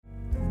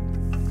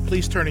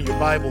Please turn in your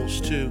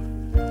Bibles to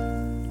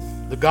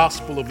the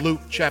Gospel of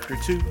Luke, chapter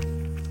 2.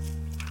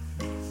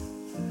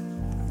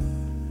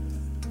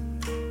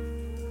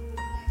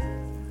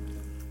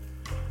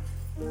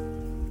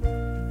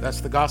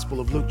 That's the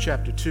Gospel of Luke,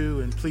 chapter 2,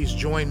 and please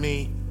join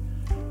me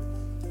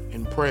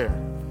in prayer.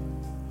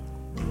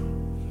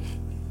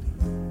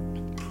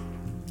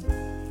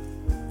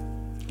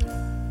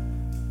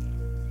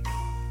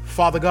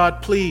 Father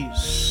God,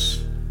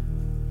 please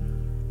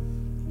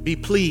be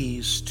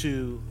pleased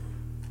to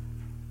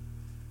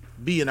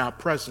be in our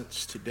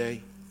presence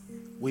today.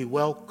 We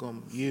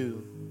welcome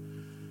you.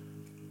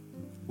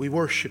 We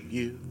worship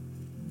you.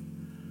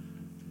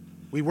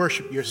 We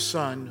worship your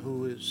Son,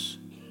 who is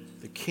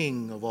the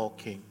King of all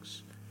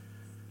kings.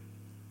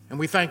 And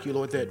we thank you,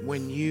 Lord, that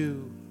when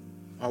you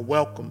are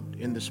welcomed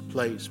in this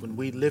place, when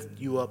we lift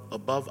you up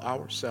above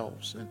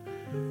ourselves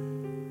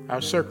and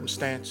our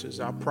circumstances,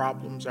 our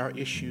problems, our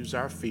issues,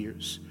 our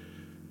fears,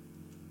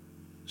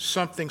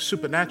 something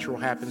supernatural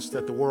happens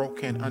that the world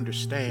can't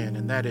understand,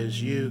 and that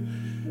is you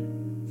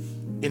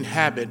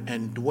inhabit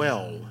and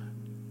dwell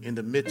in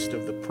the midst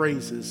of the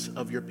praises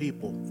of your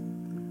people.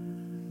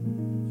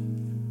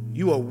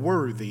 You are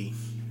worthy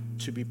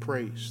to be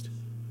praised.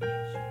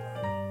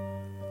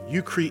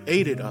 You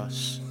created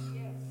us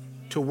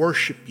to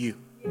worship you.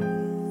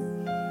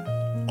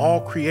 All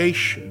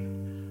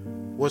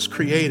creation was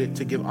created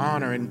to give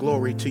honor and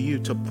glory to you,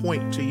 to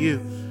point to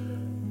you.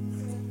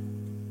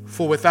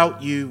 For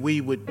without you,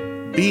 we would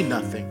be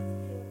nothing.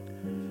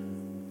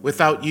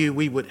 Without you,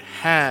 we would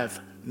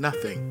have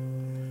nothing.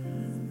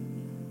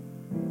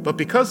 But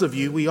because of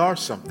you, we are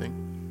something.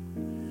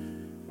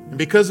 And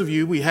because of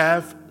you, we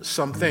have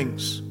some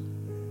things.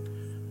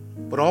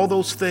 But all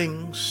those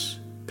things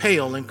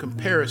pale in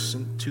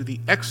comparison to the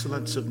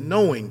excellence of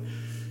knowing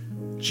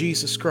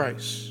Jesus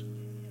Christ,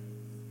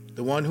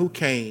 the one who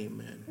came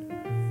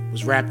and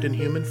was wrapped in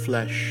human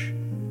flesh,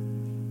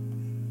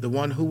 the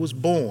one who was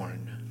born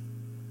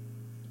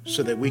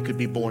so that we could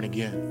be born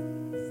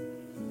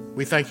again.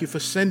 We thank you for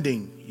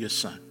sending your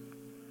Son.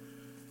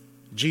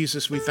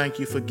 Jesus, we thank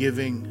you for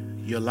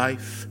giving your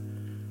life.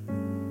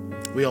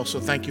 We also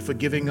thank you for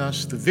giving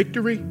us the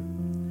victory.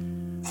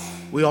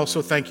 We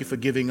also thank you for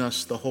giving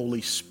us the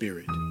Holy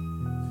Spirit.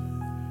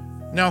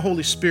 Now,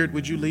 Holy Spirit,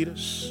 would you lead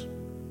us?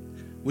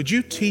 Would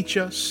you teach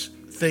us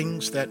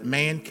things that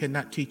man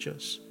cannot teach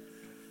us?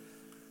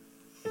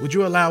 Would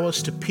you allow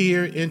us to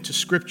peer into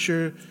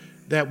Scripture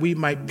that we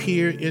might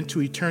peer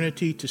into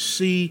eternity to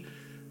see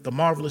the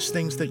marvelous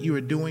things that you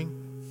are doing?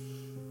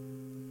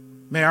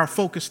 May our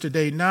focus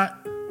today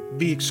not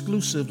be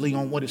exclusively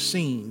on what is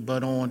seen,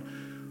 but on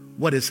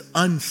what is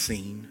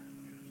unseen.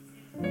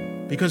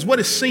 Because what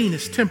is seen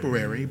is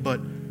temporary,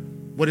 but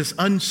what is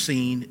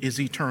unseen is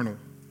eternal.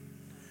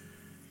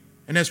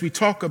 And as we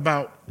talk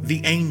about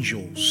the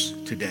angels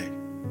today,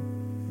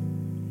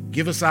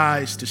 give us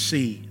eyes to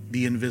see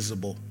the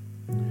invisible.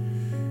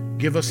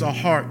 Give us a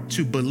heart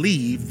to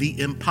believe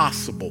the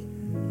impossible.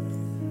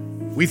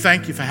 We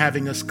thank you for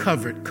having us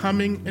covered,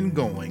 coming and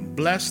going,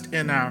 blessed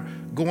in our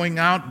going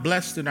out,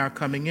 blessed in our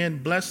coming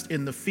in, blessed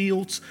in the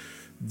fields,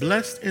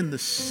 blessed in the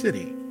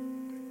city.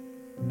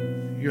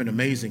 You're an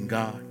amazing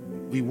God.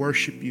 We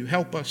worship you.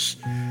 Help us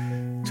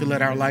to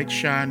let our light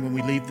shine when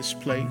we leave this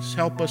place.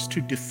 Help us to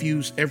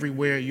diffuse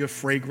everywhere your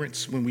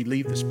fragrance when we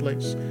leave this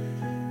place.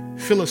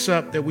 Fill us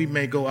up that we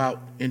may go out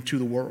into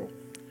the world,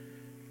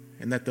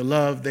 and that the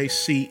love they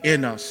see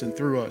in us and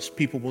through us,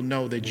 people will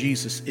know that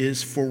Jesus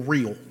is for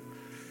real.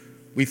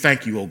 We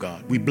thank you, oh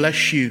God. We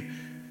bless you.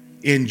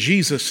 In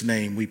Jesus'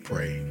 name we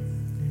pray.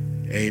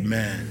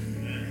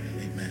 Amen.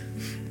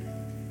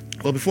 Amen.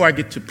 Well, before I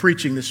get to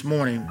preaching this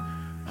morning,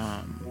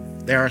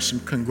 there are some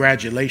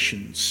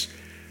congratulations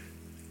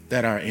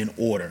that are in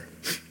order.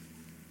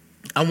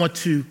 I want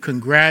us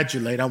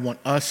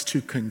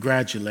to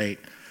congratulate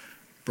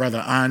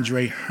Brother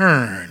Andre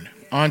Hearn.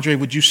 Andre,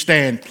 would you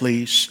stand,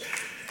 please?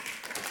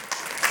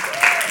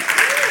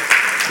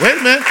 Wait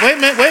a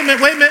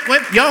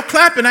minute. Y'all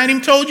clapping. I ain't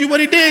even told you what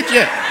he did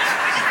yet.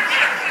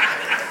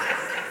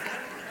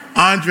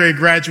 Andre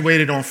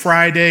graduated on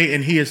Friday,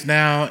 and he is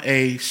now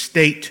a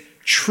state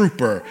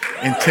trooper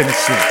in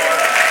Tennessee.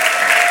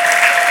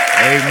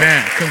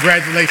 Amen.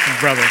 Congratulations,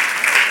 brother.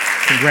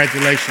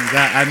 Congratulations.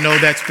 I know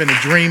that's been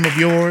a dream of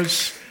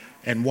yours,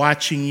 and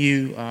watching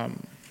you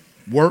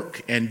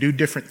work and do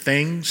different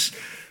things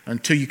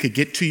until you could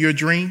get to your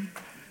dream.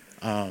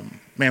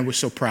 Man, we're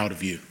so proud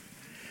of you.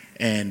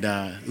 And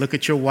look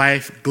at your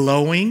wife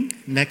glowing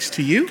next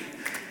to you.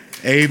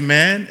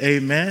 Amen.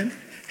 Amen.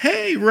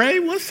 Hey, Ray,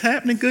 what's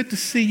happening? Good to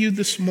see you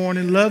this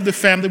morning. Love the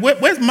family.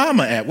 Where's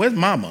Mama at? Where's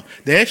Mama?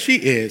 There she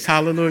is.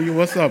 Hallelujah.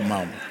 What's up,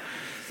 Mama?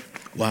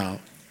 Wow.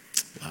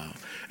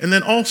 And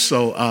then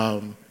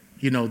also,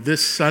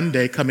 this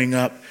Sunday coming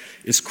up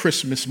is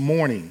Christmas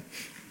morning.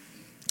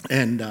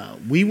 And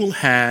we will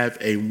have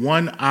a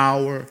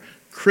 1-hour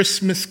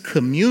Christmas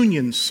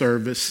communion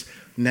service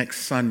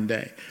next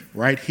Sunday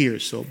right here.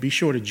 So be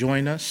sure to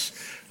join us.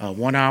 a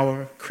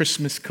 1-hour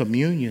Christmas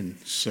communion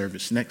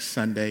service next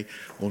Sunday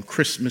on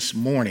Christmas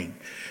morning.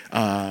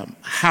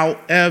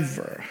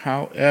 However,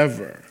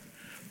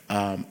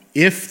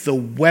 if the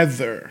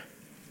weather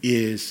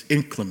is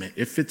inclement,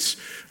 if it's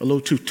a little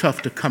too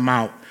tough to come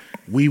out,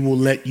 we will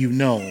let you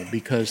know,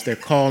 because they're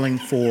calling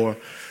for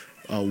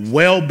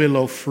well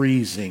below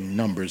freezing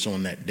numbers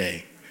on that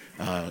day.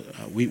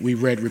 We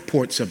read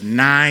reports of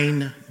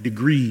 9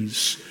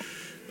 degrees.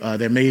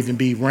 There may even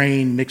be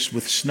rain mixed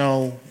with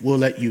snow. We'll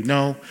let you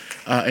know.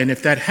 And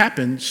if that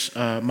happens,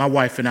 my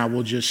wife and I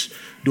will just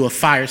do a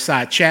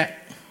fireside chat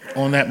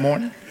on that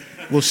morning.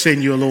 We'll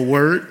send you a little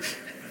word,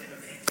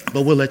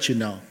 but we'll let you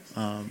know.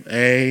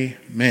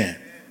 Amen.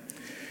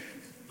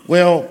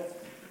 Well,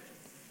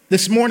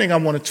 this morning I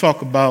want to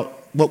talk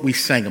about what we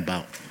sang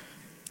about.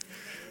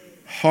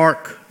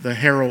 Hark the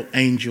herald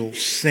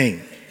angels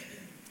sing.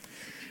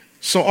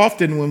 So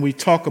often when we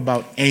talk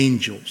about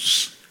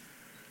angels,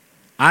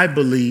 I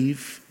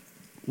believe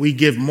we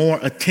give more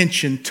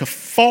attention to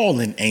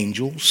fallen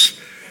angels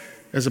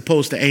as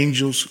opposed to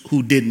angels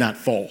who did not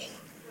fall.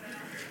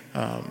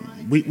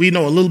 We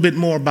know a little bit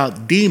more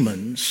about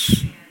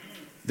demons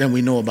than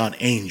we know about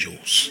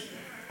angels.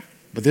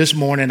 But this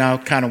morning I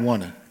kind of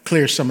want to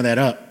clear some of that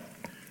up,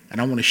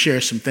 and I want to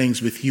share some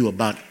things with you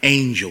about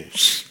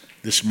angels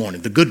this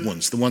morning, the good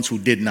ones, the ones who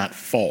did not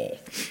fall.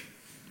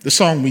 The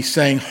song we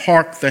sang,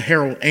 Hark the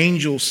Herald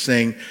Angels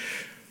Sing,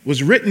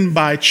 was written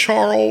by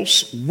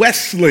Charles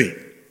Wesley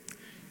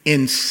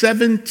in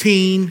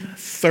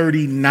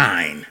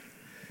 1739.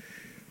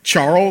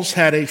 Charles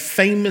had a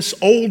famous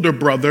older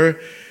brother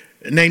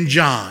named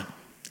John.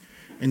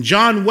 And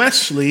John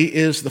Wesley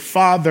is the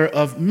father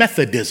of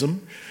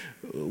Methodism,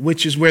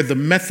 which is where the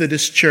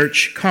Methodist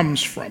Church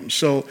comes from.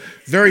 So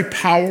very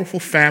powerful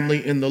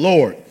family in the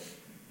Lord.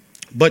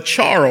 But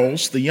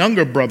Charles, the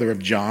younger brother of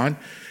John,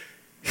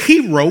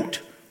 he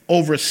wrote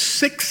over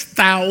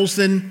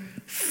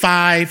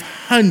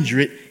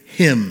 6,500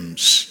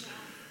 hymns.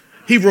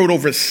 He wrote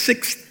over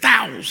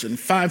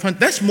 6,500.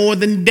 That's more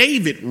than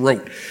David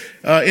wrote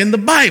in the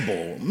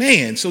Bible.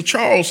 Man, so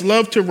Charles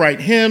loved to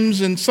write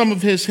hymns, and some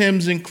of his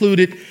hymns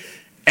included,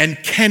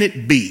 "And Can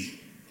It Be?"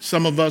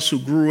 Some of us who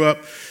grew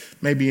up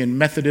maybe in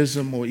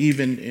Methodism or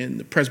even in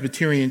the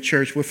Presbyterian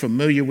church, we're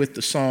familiar with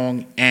the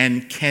song,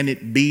 "And Can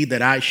It Be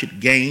That I Should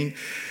Gain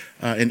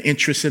an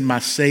Interest in My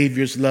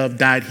Savior's Love,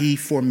 Died He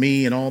for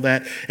Me," and all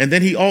that. And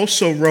then he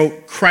also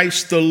wrote,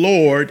 "Christ the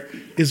Lord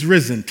is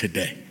Risen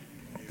Today."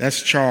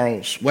 That's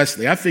Charles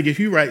Wesley. I figure if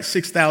you write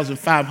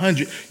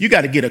 6,500, you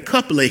got to get a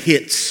couple of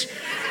hits.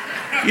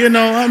 You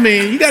got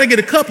to get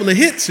a couple of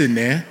hits in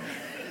there.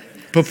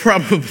 But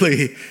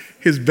probably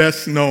his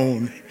best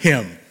known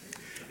hymn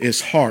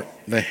is "Hark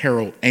the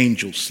Herald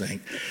Angels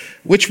Sing,"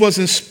 which was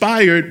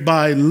inspired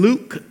by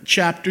Luke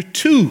chapter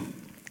 2.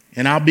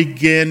 And I'll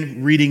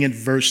begin reading in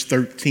verse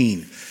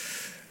 13.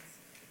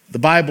 The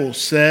Bible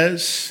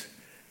says,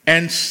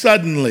 "And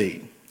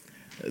suddenly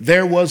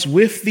there was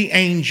with the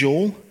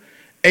angel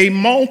a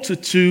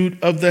multitude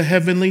of the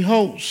heavenly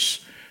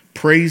hosts,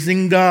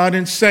 praising God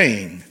and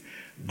saying,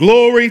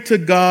 'Glory to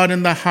God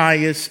in the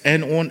highest,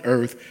 and on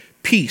earth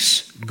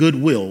peace,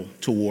 goodwill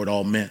toward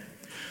all men.'"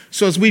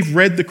 So as we've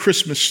read the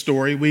Christmas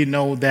story, we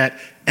know that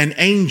an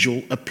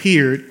angel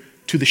appeared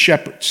to the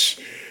shepherds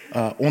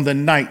on the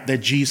night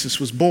that Jesus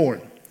was born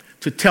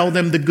to tell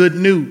them the good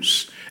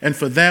news and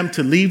for them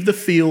to leave the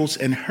fields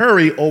and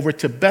hurry over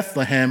to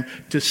Bethlehem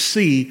to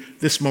see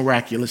this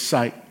miraculous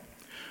sight.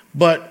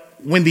 But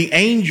when the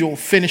angel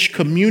finished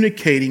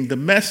communicating the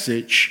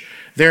message,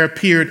 there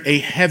appeared a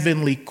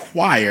heavenly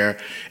choir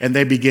and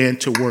they began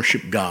to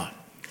worship God.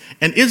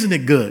 And isn't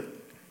it good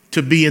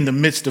to be in the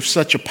midst of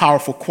such a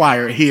powerful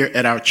choir here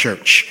at our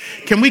church?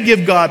 Can we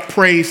give God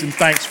praise and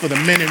thanks for the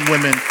men and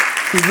women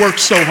who work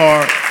so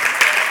hard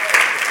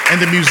and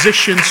the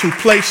musicians who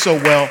play so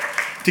well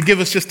to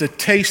give us just a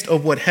taste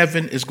of what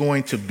heaven is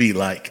going to be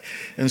like?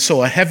 And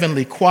so a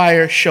heavenly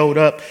choir showed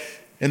up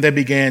and they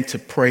began to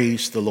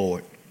praise the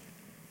Lord.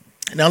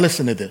 Now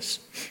listen to this.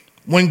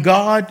 When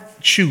God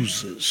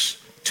chooses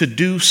to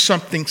do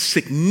something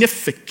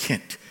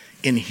significant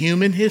in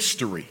human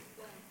history,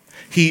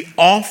 he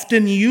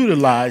often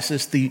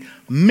utilizes the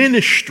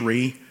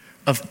ministry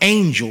of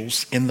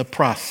angels in the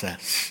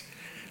process.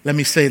 Let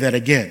me say that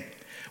again.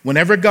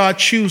 Whenever God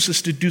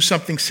chooses to do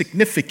something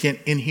significant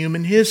in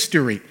human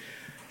history,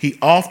 he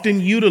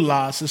often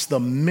utilizes the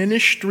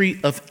ministry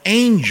of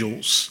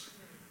angels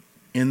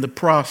in the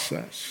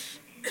process.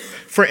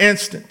 For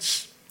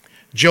instance,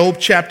 Job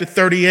chapter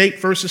 38,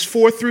 verses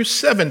 4 through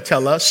 7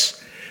 tell us,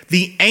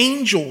 "The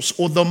angels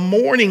or the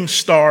morning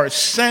stars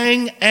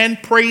sang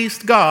and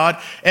praised God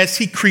as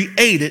he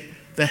created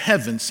the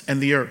heavens and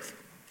the earth."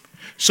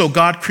 So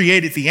God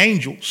created the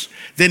angels,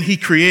 then he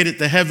created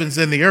the heavens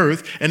and the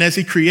earth. And as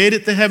he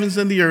created the heavens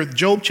and the earth,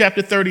 Job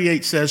chapter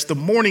 38 says, the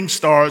morning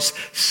stars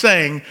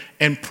sang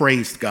and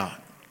praised God.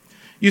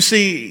 You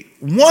see,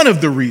 one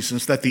of the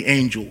reasons that the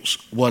angels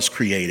was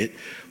created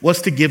was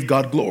to give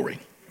God glory.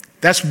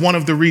 That's one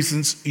of the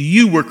reasons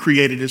you were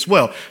created as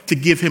well, to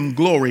give him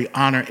glory,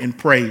 honor, and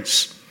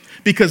praise.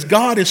 because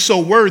God is so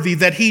worthy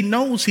that he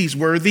knows he's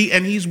worthy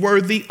and he's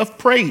worthy of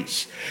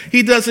praise.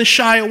 He doesn't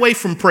shy away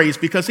from praise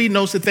because he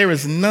knows that there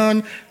is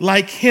none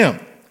like him.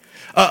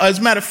 As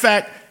a matter of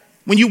fact,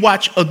 when you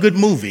watch a good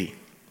movie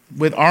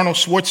with Arnold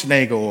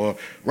Schwarzenegger or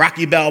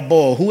Rocky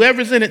Balboa,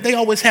 whoever's in it, they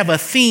always have a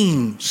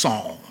theme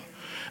song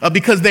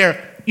because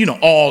they're,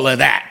 all of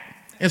that.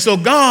 And so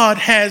God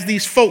has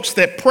these folks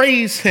that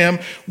praise him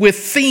with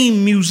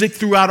theme music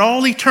throughout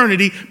all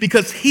eternity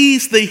because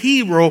he's the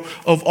hero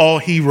of all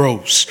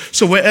heroes.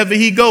 So wherever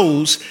he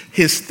goes,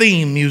 his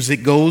theme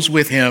music goes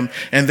with him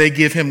and they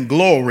give him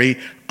glory,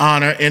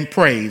 honor, and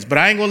praise. But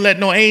I ain't gonna let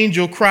no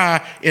angel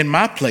cry in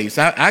my place.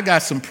 I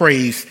got some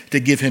praise to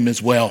give him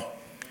as well.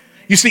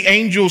 You see,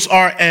 angels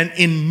are an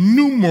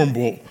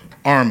innumerable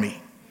army,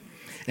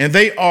 and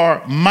they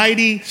are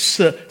mighty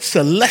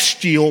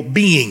celestial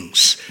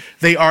beings.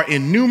 They are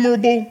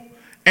innumerable,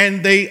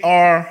 and they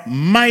are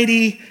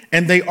mighty,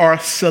 and they are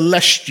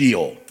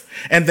celestial.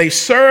 And they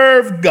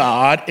serve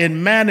God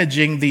in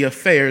managing the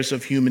affairs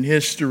of human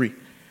history.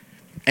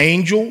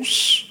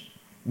 Angels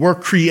were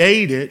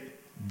created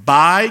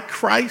by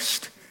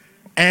Christ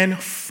and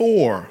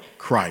for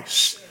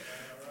Christ.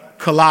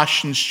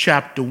 Colossians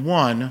chapter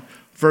 1,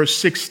 verse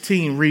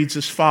 16 reads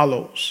as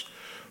follows: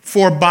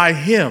 "For by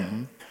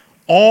him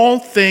all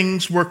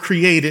things were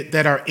created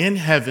that are in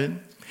heaven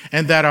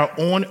and that are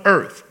on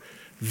earth,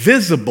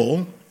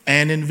 visible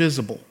and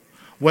invisible,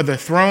 whether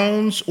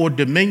thrones or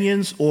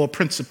dominions or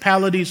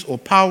principalities or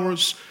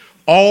powers,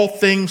 all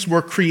things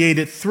were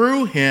created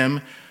through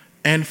him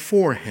and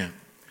for him."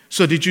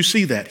 So did you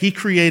see that? He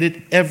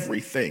created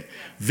everything,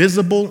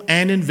 visible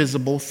and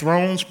invisible,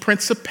 thrones,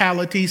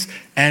 principalities,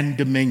 and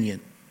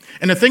dominion.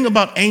 And the thing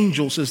about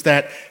angels is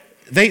that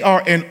they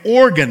are an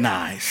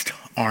organized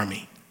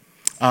army.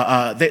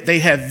 They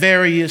have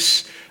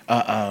various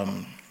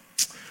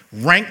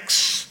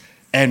ranks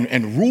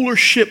and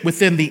rulership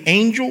within the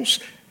angels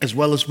as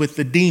well as with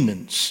the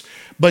demons.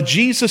 But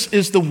Jesus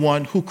is the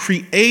one who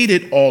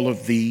created all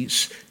of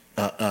these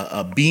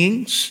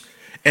beings,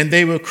 and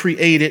they were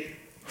created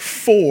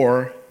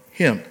for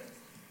him.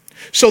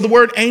 So the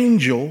word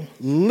angel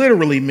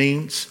literally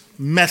means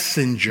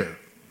messenger.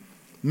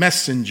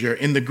 Messenger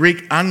in the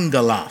Greek,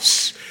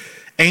 angelos.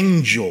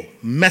 Angel,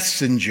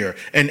 messenger.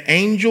 And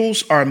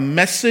angels are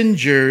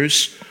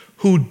messengers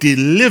who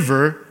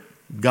deliver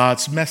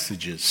God's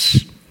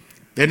messages.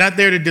 They're not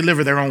there to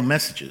deliver their own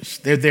messages.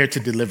 They're there to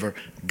deliver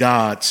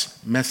God's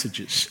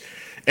messages.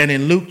 And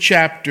in Luke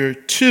chapter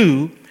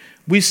 2,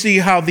 we see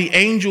how the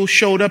angel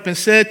showed up and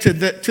said to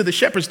the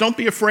shepherds, "Don't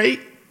be afraid.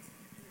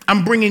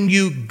 I'm bringing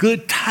you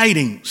good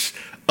tidings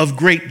of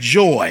great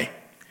joy,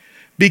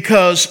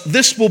 because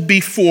this will be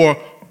for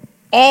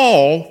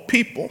all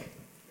people."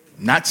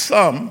 Not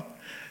some,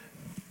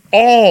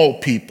 all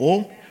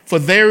people. "For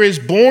there is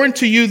born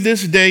to you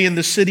this day in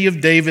the city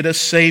of David a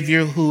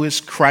Savior who is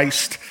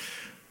Christ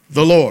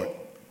the Lord."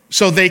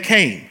 So they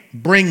came,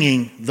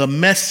 bringing the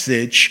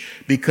message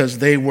because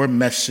they were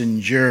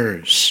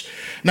messengers.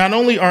 Not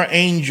only are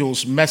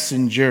angels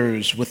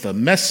messengers with a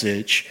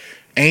message,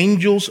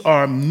 angels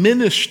are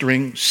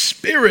ministering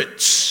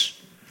spirits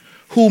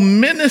who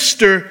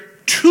minister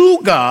to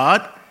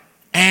God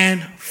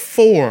and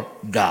for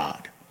God.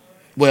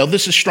 Well,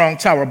 this is Strong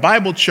Tower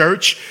Bible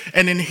Church,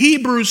 and in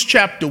Hebrews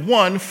chapter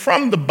 1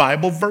 from the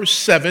Bible, verse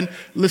 7,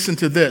 listen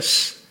to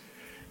this.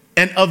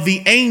 "And of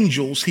the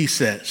angels," he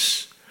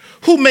says,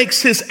 "who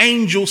makes his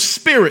angels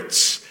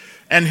spirits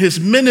and his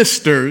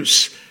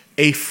ministers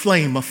a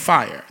flame of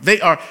fire."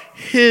 They are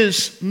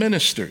his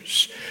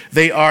ministers.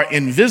 They are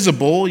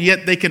invisible,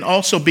 yet they can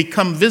also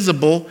become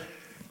visible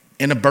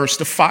in a burst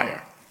of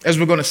fire. As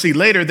we're going to see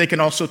later, they can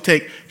also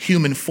take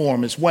human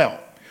form as well.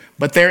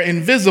 But they're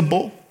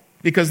invisible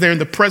because they're in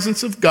the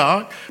presence of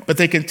God, but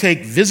they can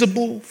take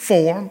visible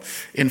form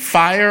in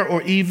fire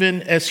or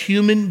even as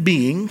human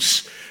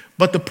beings.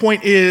 But the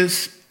point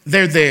is,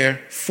 they're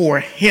there for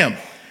him.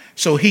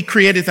 So he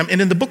created them.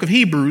 And in the book of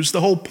Hebrews,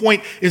 the whole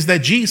point is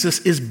that Jesus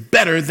is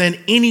better than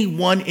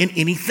anyone and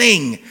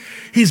anything.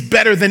 He's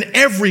better than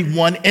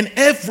everyone and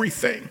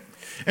everything.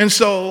 And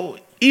so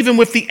even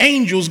with the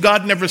angels,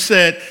 God never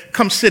said,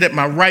 "Come sit at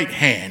my right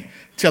hand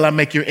till I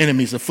make your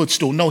enemies a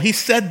footstool." No, he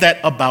said that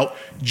about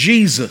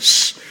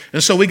Jesus.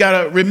 And so we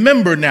got to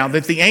remember now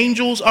that the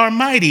angels are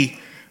mighty,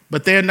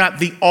 but they're not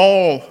the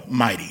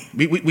almighty.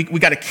 We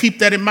got to keep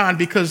that in mind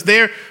because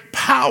their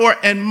power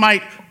and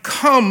might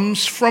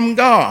comes from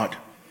God.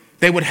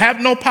 They would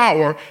have no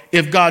power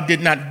if God did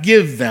not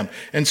give them.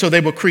 And so they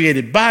were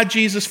created by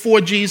Jesus,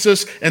 for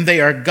Jesus, and they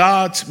are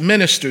God's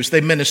ministers. They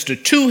minister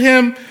to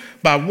him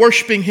by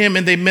worshiping him,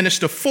 and they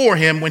minister for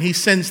him when he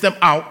sends them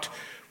out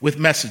with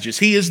messages.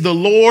 He is the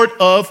Lord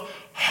of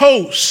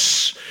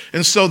hosts.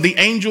 And so the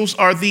angels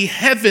are the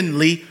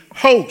heavenly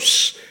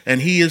hosts,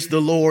 and he is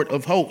the Lord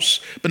of hosts.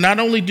 But not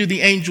only do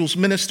the angels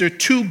minister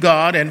to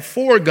God and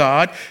for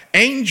God,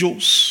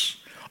 angels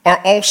are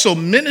also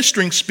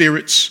ministering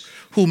spirits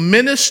who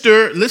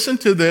minister, listen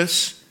to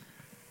this,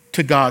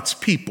 to God's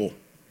people.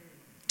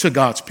 To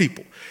God's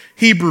people.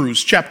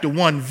 Hebrews chapter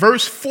 1,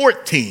 verse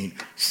 14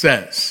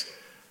 says,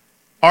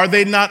 Are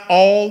they not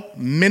all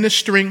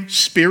ministering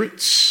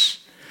spirits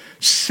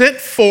sent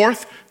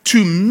forth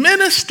to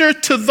minister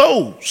to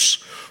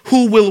those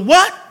who will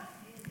what?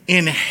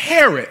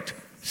 Inherit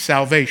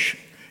salvation.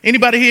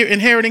 Anybody here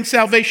inheriting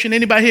salvation?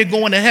 Anybody here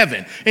going to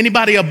heaven?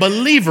 Anybody a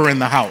believer in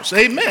the house?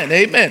 Amen.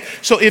 Amen.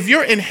 So if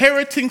you're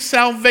inheriting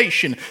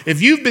salvation, if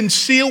you've been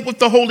sealed with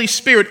the Holy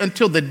Spirit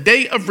until the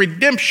day of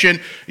redemption,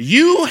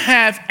 you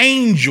have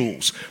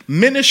angels,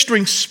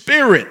 ministering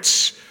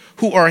spirits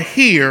who are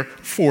here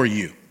for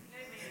you.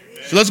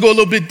 So let's go a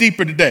little bit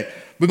deeper today.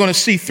 We're going to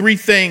see three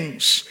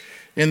things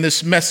in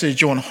this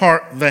message on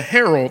Hark the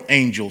Herald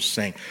Angels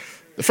Sing.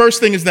 The first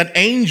thing is that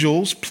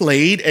angels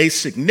played a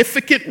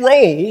significant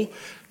role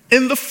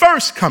in the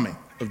first coming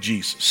of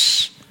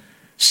Jesus.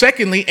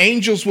 Secondly,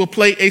 angels will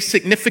play a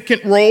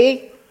significant role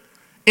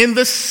in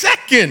the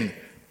second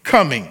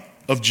coming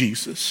of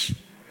Jesus.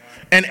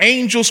 And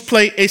angels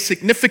play a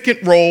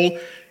significant role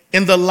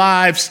in the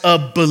lives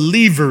of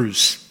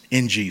believers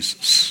in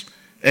Jesus.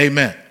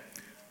 Amen.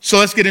 So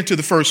let's get into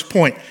the first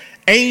point.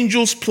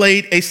 Angels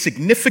played a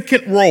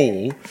significant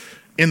role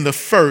in the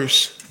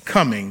first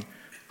coming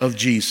of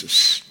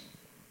Jesus.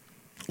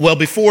 Well,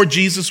 before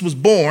Jesus was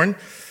born,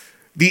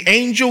 the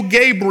angel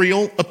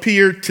Gabriel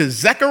appeared to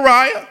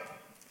Zechariah,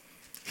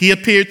 he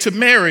appeared to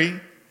Mary,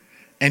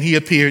 and he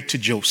appeared to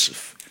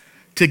Joseph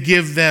to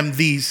give them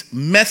these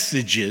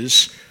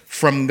messages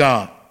from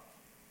God.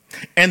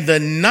 And the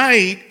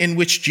night in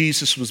which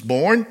Jesus was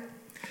born,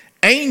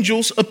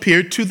 angels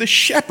appeared to the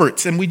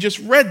shepherds, and we just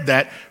read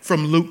that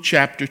from Luke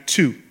chapter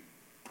 2.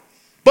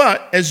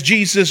 But as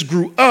Jesus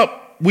grew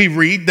up, we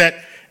read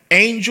that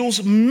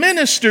angels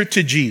ministered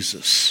to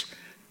Jesus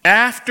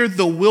after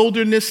the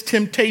wilderness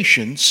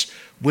temptations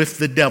with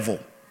the devil.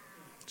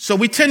 So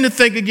we tend to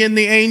think, again,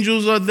 the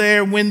angels are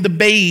there when the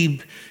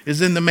babe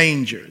is in the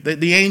manger.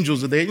 The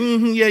angels are there.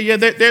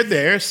 They're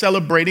there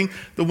celebrating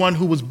the one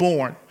who was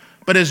born.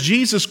 But as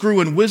Jesus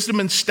grew in wisdom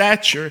and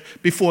stature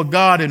before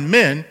God and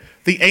men,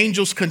 the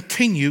angels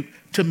continued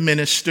to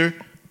minister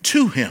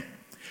to him.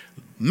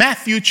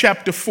 Matthew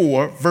chapter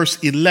 4,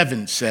 verse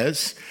 11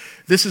 says,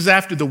 this is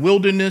after the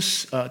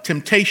wilderness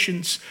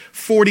temptations,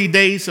 40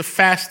 days of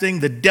fasting.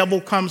 The devil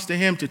comes to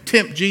him to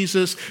tempt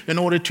Jesus in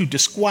order to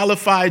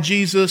disqualify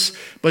Jesus.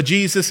 But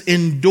Jesus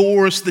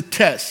endures the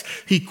test.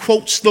 He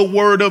quotes the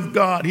word of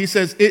God. He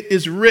says, it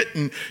is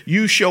written,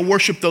 you shall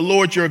worship the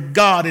Lord your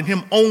God, and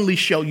him only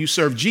shall you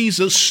serve.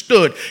 Jesus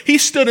stood. He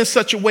stood in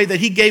such a way that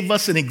he gave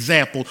us an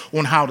example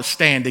on how to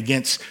stand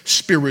against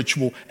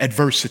spiritual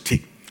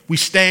adversity. We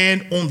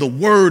stand on the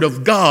word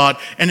of God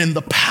and in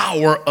the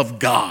power of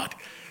God.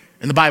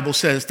 And the Bible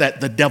says that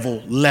the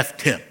devil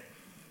left him.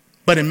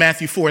 But in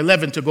Matthew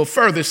 4:11, to go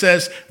further,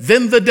 says,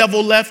 then the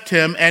devil left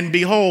him, and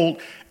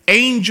behold,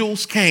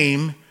 angels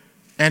came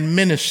and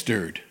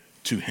ministered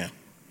to him.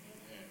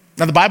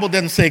 Now, the Bible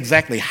doesn't say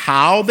exactly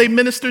how they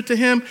ministered to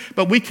him,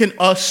 but we can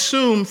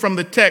assume from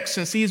the text,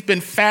 since he's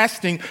been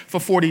fasting for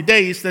 40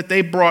 days, that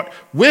they brought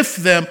with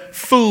them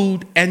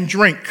food and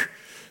drink.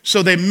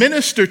 So they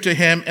ministered to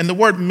him, and the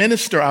word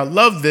minister, I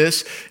love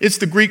this, it's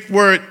the Greek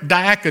word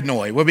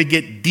diakonoi, where we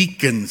get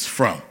deacons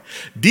from.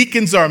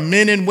 Deacons are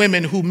men and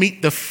women who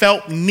meet the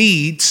felt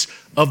needs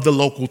of the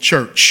local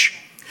church.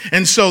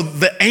 And so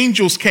the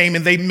angels came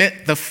and they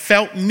met the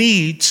felt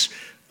needs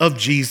of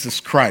Jesus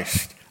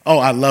Christ. Oh,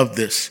 I love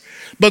this.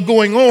 But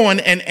going on,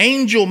 an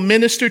angel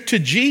ministered to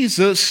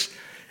Jesus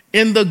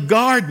in the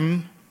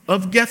Garden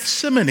of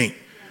Gethsemane.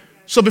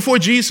 So before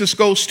Jesus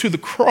goes to the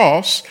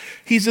cross,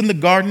 he's in the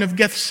Garden of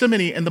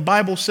Gethsemane. And the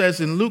Bible says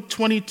in Luke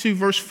 22,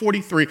 verse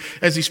 43,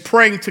 as he's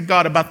praying to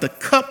God about the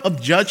cup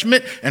of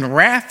judgment and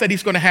wrath that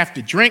he's going to have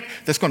to drink,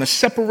 that's going to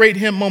separate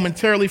him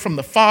momentarily from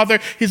the Father.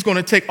 He's going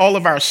to take all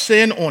of our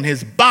sin on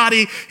his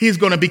body. He's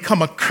going to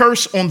become a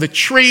curse on the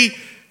tree.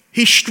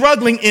 He's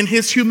struggling in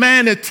his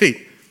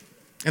humanity.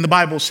 And the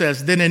Bible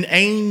says, then an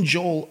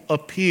angel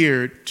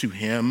appeared to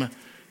him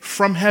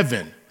from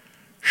heaven,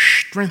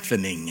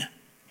 strengthening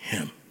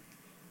him.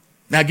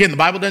 Now, again, the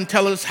Bible doesn't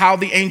tell us how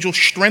the angel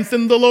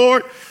strengthened the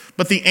Lord,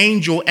 but an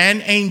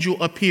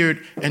angel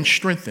appeared and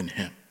strengthened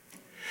him.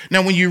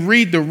 Now, when you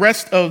read the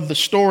rest of the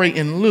story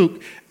in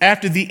Luke,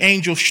 after the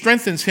angel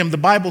strengthens him, the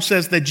Bible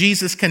says that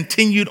Jesus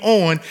continued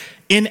on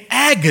in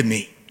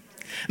agony.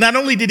 Not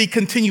only did he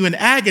continue in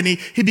agony,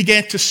 he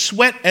began to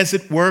sweat, as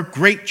it were,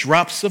 great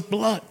drops of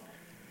blood.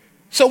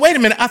 So wait a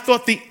minute, I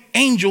thought the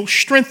angel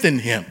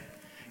strengthened him.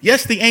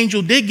 Yes, the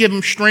angel did give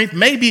him strength,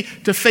 maybe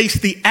to face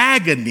the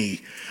agony,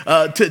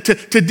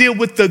 to deal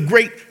with the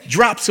great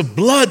drops of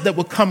blood that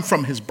would come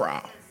from his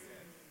brow.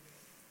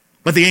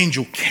 But the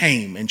angel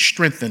came and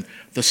strengthened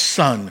the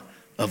Son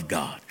of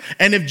God.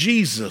 And if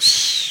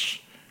Jesus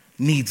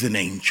needs an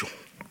angel,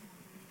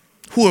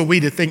 who are we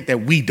to think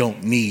that we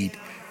don't need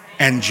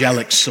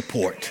angelic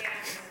support?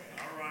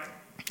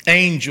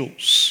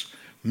 Angels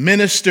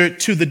ministered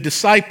to the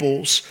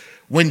disciples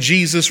when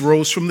Jesus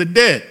rose from the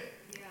dead.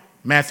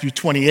 Matthew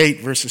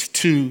 28, verses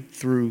 2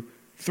 through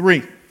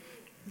 3.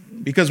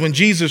 Because when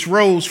Jesus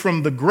rose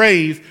from the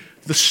grave,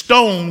 the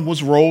stone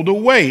was rolled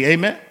away.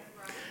 Amen?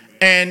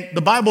 And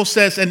the Bible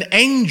says an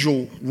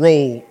angel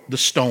rolled the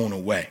stone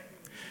away.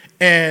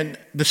 And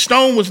the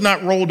stone was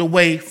not rolled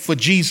away for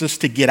Jesus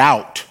to get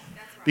out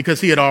because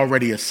he had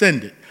already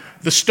ascended.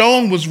 The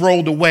stone was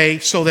rolled away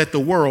so that the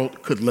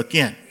world could look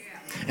in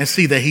and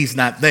see that he's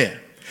not there.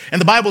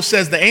 And the Bible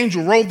says the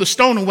angel rolled the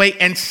stone away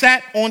and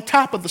sat on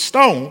top of the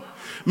stone,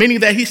 meaning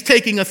that he's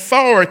taking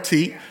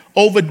authority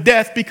over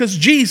death because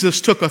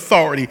Jesus took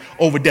authority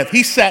over death.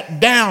 He sat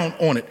down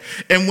on it.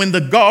 And when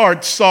the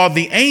guards saw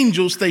the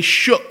angels, they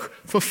shook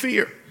for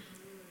fear.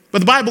 But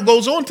the Bible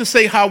goes on to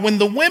say how when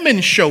the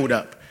women showed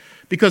up,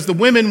 because the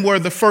women were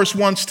the first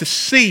ones to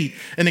see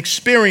and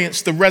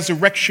experience the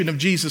resurrection of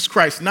Jesus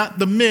Christ. Not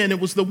the men,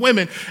 it was the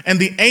women. And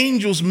the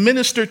angels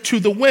ministered to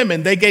the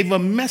women. They gave a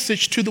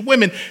message to the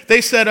women. They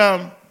said,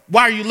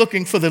 why are you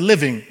looking for the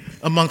living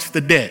amongst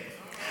the dead?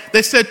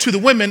 They said to the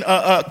women,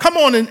 come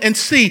on and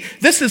see.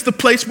 This is the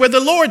place where the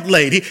Lord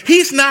laid.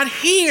 He's not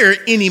here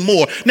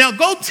anymore. Now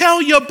go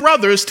tell your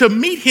brothers to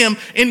meet him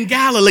in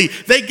Galilee.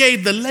 They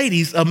gave the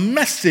ladies a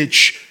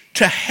message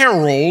to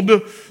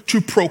herald,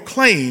 to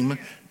proclaim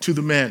to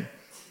the men.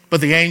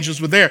 But the angels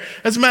were there.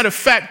 As a matter of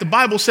fact, the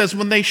Bible says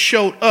when they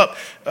showed up,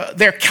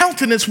 their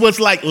countenance was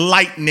like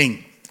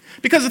lightning.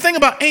 Because the thing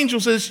about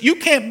angels is you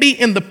can't be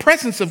in the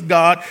presence of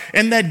God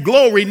and that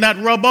glory not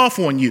rub off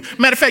on you.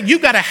 Matter of fact, you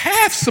got to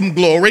have some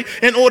glory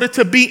in order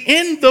to be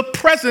in the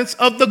presence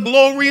of the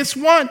glorious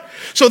one.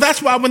 So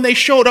that's why when they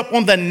showed up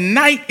on the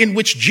night in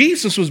which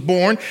Jesus was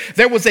born,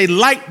 there was a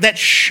light that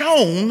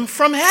shone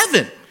from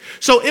heaven.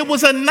 So it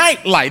was a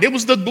night light. It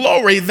was the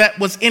glory that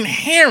was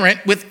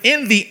inherent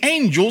within the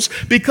angels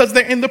because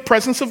they're in the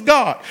presence of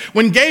God.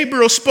 When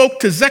Gabriel spoke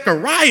to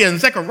Zechariah and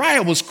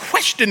Zechariah was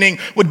questioning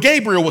what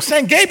Gabriel was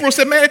saying, Gabriel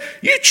said, man,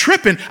 you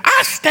tripping.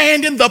 I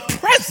stand in the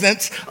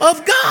presence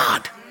of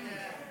God.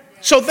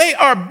 So they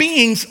are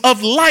beings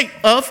of light,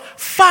 of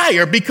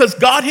fire, because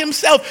God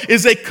himself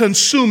is a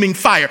consuming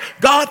fire.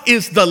 God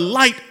is the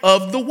light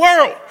of the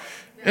world.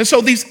 And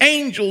so these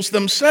angels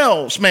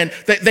themselves, man,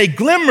 they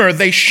glimmer,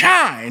 they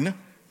shine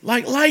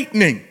like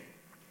lightning.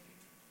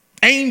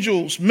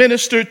 Angels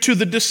ministered to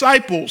the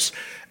disciples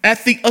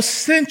at the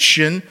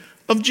ascension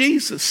of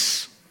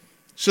Jesus.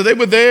 So they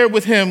were there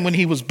with him when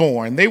he was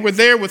born. They were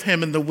there with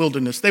him in the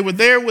wilderness. They were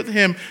there with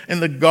him in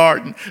the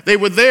garden. They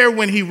were there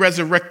when he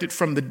resurrected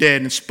from the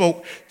dead and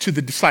spoke to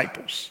the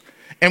disciples.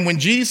 And when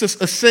Jesus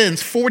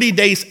ascends 40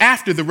 days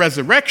after the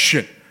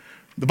resurrection,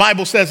 the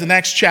Bible says in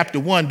Acts chapter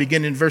 1,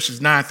 beginning in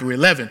verses 9 through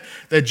 11,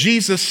 that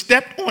Jesus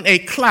stepped on a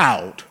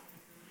cloud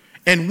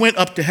and went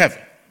up to heaven.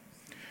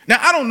 Now,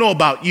 I don't know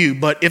about you,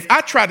 but if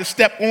I try to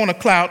step on a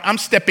cloud, I'm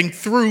stepping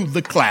through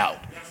the cloud.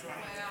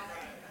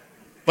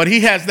 But he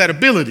has that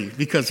ability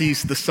because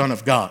he's the Son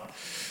of God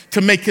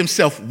to make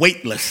himself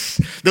weightless.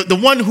 The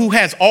one who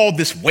has all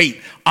this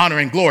weight, honor,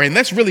 and glory. And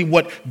that's really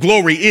what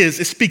glory is.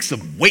 It speaks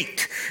of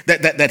weight,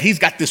 that he's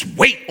got this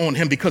weight on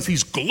him because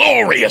he's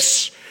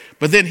glorious.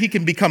 But then he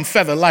can become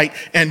feather light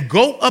and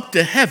go up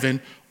to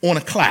heaven on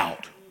a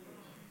cloud.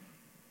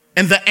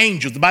 And the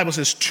angels, the Bible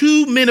says,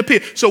 two men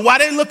appeared. So while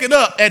they looking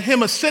up at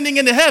him ascending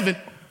into heaven,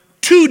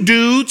 two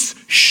dudes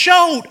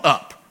showed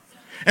up.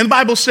 And the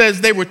Bible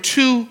says they were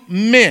two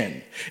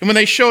men. And when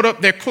they showed up,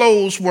 their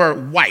clothes were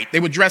white. They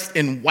were dressed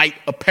in white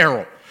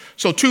apparel.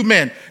 So two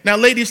men. Now,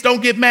 ladies,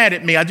 don't get mad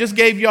at me. I just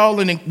gave y'all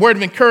a word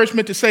of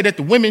encouragement to say that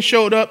the women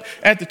showed up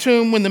at the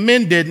tomb when the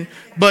men didn't.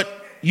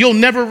 But you'll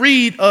never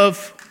read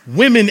of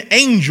women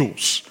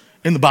angels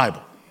in the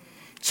Bible.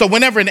 So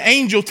whenever an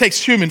angel takes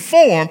human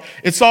form,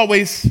 it's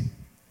always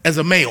as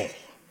a male.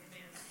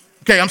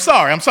 Okay, I'm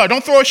sorry.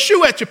 Don't throw a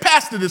shoe at your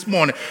pastor this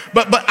morning.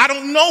 But I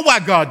don't know why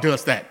God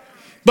does that.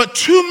 But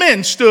two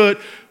men stood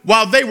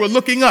while they were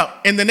looking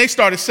up, and then they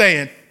started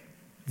saying,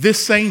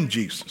 this same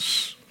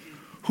Jesus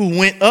who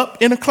went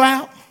up in a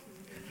cloud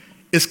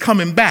is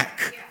coming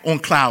back on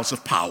clouds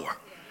of power.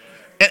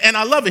 And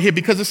I love it here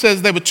because it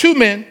says there were two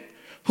men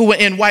who were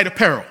in white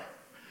apparel.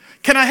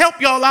 Can I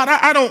help y'all out?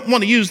 I don't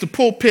want to use the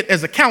pulpit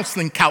as a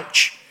counseling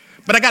couch,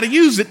 but I got to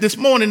use it this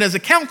morning as a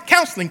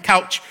counseling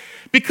couch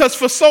because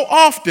for so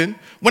often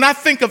when I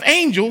think of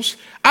angels,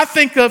 I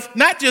think of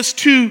not just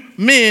two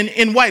men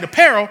in white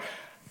apparel.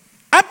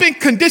 I've been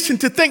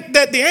conditioned to think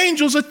that the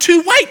angels are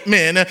two white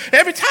men.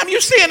 Every time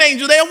you see an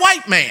angel, they're a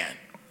white man.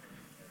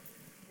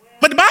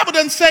 But the Bible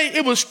doesn't say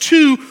it was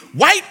two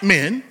white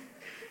men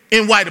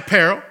in white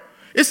apparel.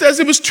 It says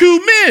it was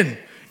two men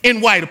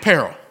in white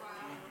apparel.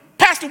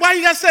 Pastor, why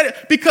you got to say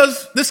that?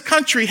 Because this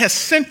country has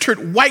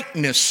centered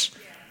whiteness,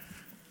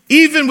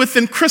 even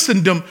within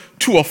Christendom,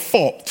 to a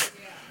fault,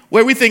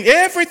 where we think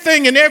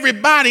everything and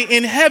everybody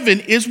in heaven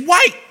is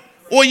white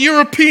or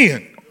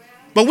European.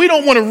 But we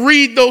don't want to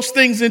read those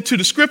things into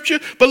the scripture.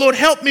 But Lord,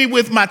 help me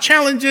with my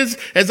challenges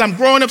as I'm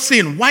growing up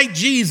seeing white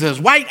Jesus,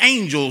 white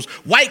angels,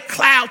 white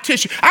cloud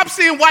tissue. I'm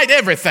seeing white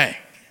everything.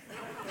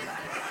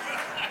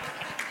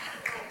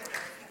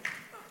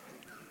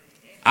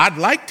 I'd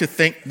like to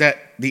think that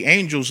the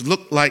angels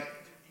looked like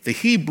the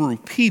Hebrew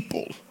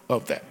people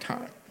of that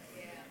time,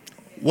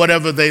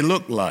 whatever they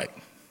looked like.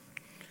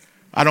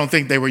 I don't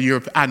think they were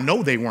European. I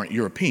know they weren't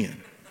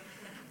European.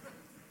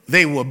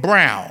 They were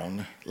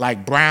brown,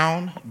 like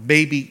brown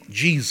baby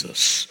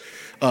Jesus.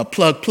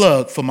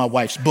 Plug for my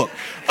wife's book.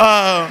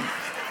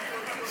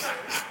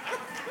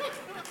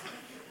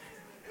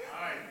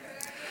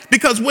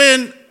 Because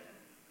when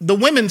the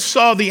women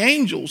saw the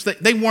angels,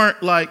 they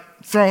weren't like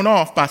thrown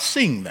off by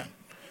seeing them,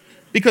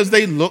 because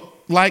they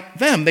looked like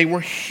them. They were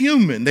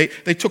human. They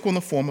took on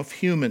the form of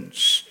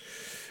humans.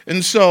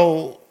 And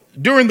so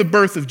during the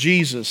birth of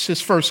Jesus,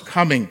 his first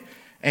coming,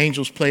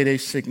 angels played a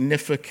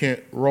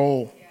significant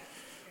role.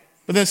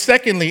 But then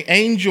secondly,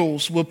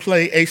 angels will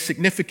play a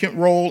significant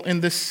role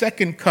in the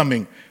second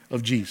coming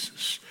of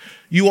Jesus.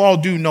 You all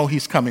do know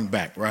he's coming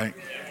back, right?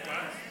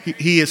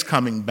 He is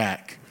coming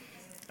back.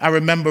 I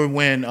remember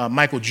when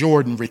Michael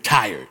Jordan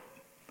retired,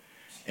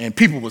 and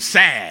people were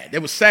sad. They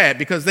were sad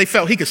because they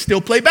felt he could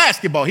still play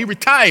basketball. He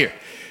retired.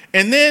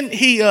 And then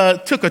he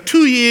took a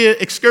 2-year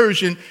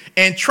excursion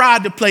and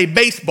tried to play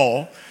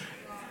baseball.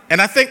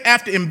 And I think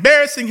after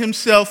embarrassing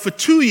himself for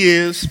 2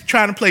 years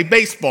trying to play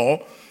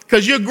baseball,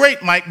 because you're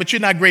great, Mike, but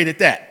you're not great at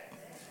that.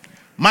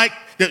 Mike,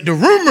 the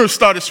rumors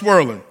started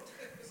swirling.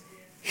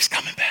 He's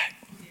coming back.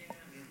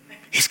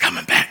 He's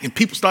coming back. And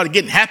people started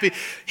getting happy.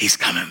 He's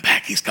coming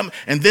back. He's coming.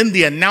 And then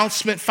the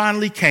announcement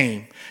finally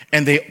came,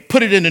 and they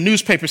put it in the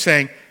newspaper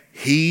saying,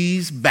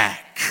 he's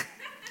back.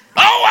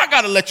 Oh, I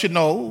got to let you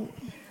know.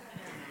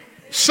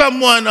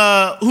 Someone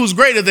who's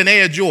greater than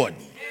Air Jordan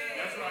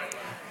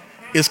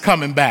is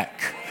coming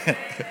back.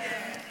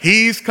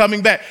 He's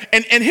coming back.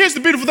 And here's the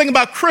beautiful thing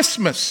about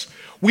Christmas.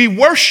 We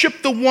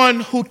worship the one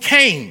who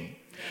came,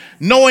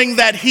 knowing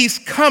that he's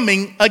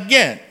coming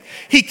again.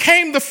 He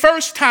came the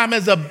first time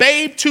as a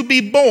babe to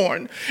be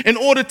born in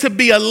order to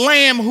be a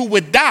lamb who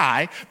would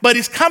die, but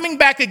he's coming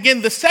back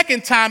again the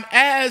second time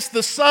as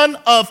the Son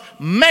of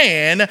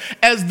Man,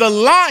 as the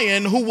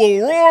lion who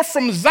will roar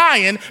from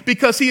Zion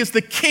because he is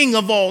the King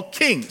of all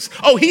kings.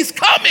 Oh, he's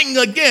coming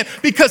again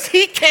because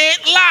he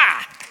can't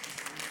lie.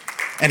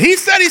 And he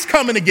said he's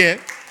coming again.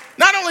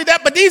 Not only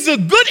that, but these are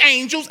good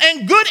angels,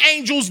 and good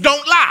angels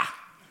don't lie.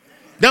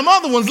 Them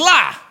other ones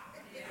lie.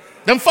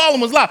 Them fallen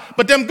ones lie.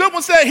 But them good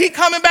ones said he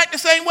coming back the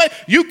same way.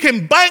 You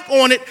can bank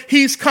on it.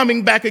 He's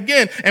coming back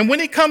again. And when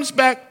he comes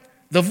back,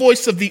 the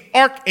voice of the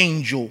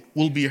archangel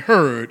will be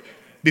heard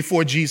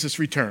before Jesus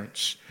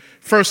returns.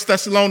 1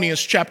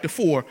 Thessalonians chapter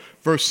 4,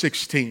 verse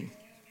 16.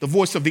 The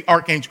voice of the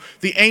archangel.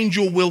 The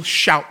angel will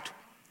shout.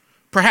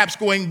 Perhaps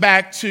going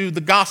back to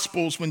the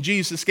Gospels when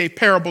Jesus gave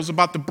parables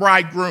about the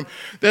bridegroom,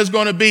 there's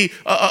going to be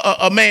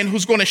a man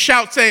who's going to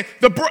shout saying,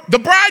 the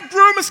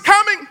bridegroom is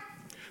coming.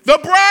 The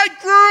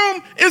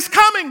bridegroom is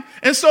coming.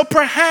 And so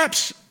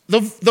perhaps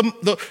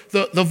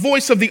the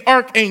voice of the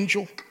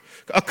archangel,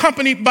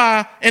 accompanied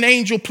by an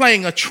angel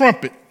playing a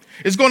trumpet,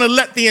 is going to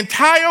let the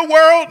entire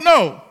world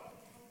know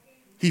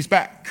he's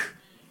back.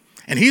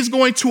 And he's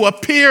going to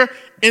appear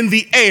in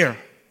the air.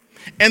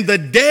 And the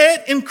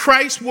dead in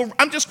Christ will,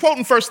 I'm just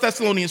quoting 1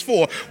 Thessalonians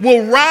 4,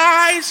 will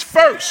rise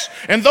first.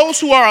 And those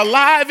who are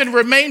alive and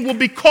remain will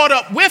be caught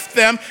up with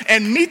them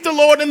and meet the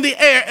Lord in the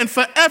air. And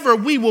forever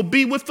we will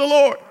be with the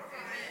Lord.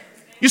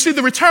 You see,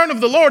 the return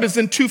of the Lord is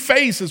in two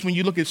phases when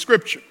you look at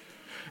Scripture.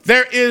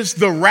 There is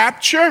the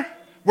rapture,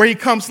 where he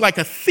comes like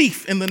a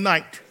thief in the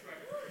night.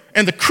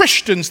 And the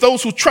Christians,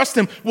 those who trust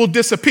him, will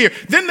disappear.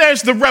 Then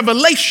there's the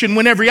revelation,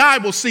 when every eye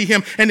will see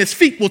him and his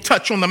feet will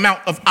touch on the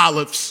Mount of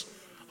Olives.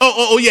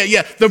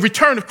 Yeah. The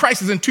return of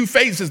Christ is in two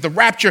phases, the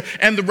rapture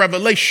and the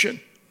revelation.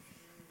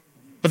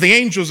 But the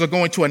angels are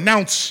going to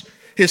announce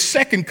his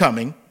second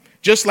coming,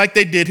 just like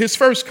they did his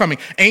first coming.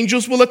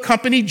 Angels will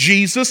accompany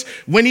Jesus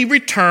when he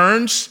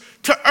returns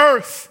to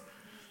earth.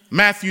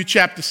 Matthew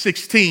chapter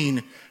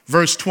 16,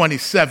 verse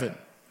 27.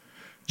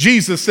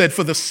 Jesus said,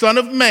 for the Son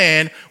of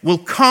Man will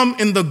come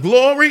in the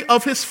glory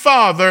of his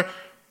Father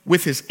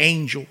with his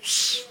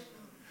angels,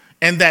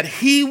 and that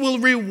he will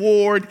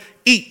reward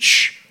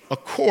each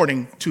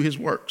according to his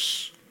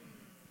works.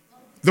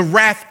 The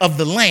wrath of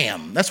the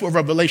Lamb, that's what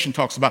Revelation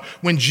talks about.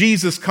 When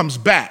Jesus comes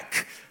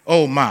back,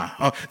 oh my.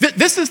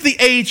 This is the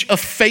age of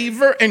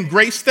favor and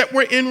grace that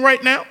we're in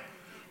right now.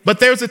 But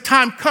there's a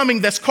time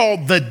coming that's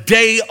called the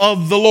day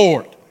of the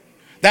Lord.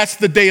 That's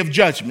the day of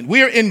judgment.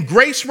 We are in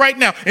grace right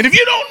now. And if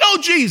you don't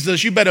know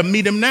Jesus, you better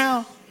meet him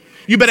now.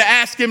 You better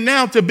ask him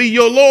now to be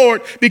your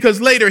Lord, because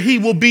later he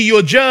will be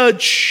your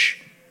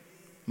judge.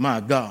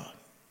 My God.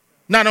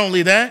 Not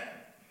only that,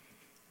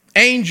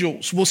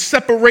 angels will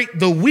separate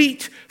the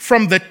wheat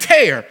from the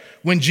tare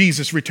when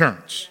Jesus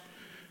returns.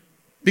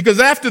 Because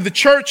after the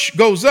church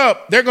goes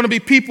up, there are going to be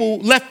people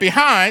left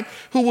behind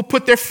who will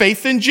put their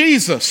faith in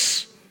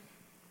Jesus.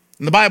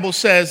 And the Bible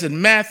says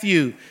in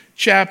Matthew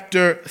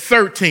chapter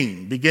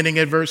 13, beginning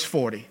at verse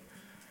 40,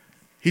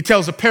 he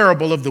tells a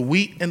parable of the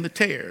wheat and the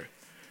tare.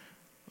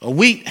 A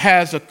wheat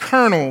has a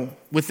kernel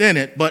within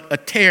it, but a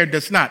tare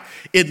does not.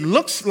 It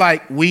looks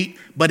like wheat,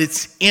 but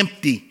it's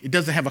empty. It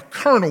doesn't have a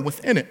kernel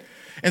within it.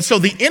 And so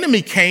the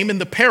enemy came in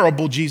the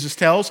parable, Jesus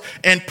tells,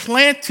 and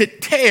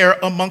planted tare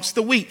amongst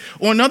the wheat.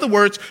 Or in other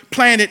words,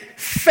 planted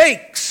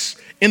fakes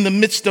in the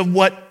midst of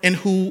what and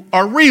who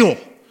are real.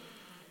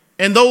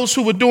 and those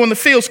who were doing the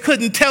fields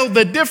couldn't tell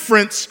the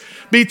difference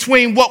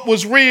between what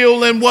was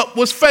real and what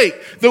was fake,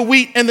 the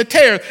wheat and the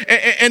tare.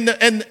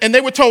 And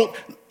they were told,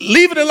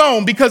 leave it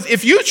alone, because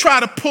if you try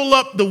to pull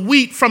up the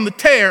wheat from the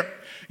tare,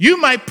 you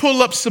might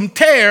pull up some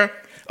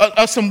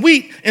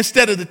wheat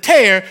instead of the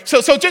tare.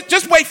 So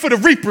just wait for the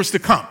reapers to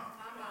come.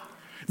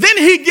 Then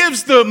he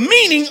gives the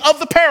meaning of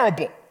the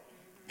parable.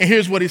 And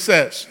here's what he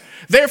says.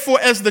 Therefore,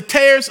 as the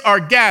tares are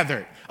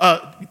gathered,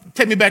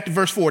 take me back to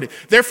verse 40.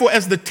 Therefore,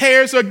 as the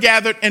tares are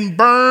gathered and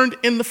burned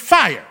in the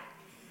fire,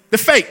 the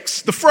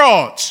fakes, the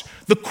frauds,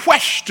 the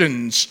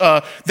questions,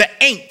 the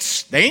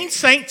ain'ts. They ain't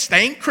saints, they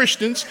ain't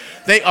Christians.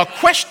 They are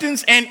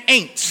questions and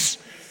ain'ts.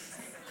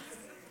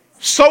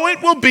 So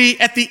it will be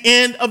at the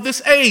end of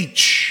this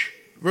age.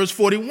 Verse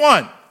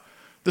 41.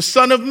 The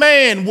Son of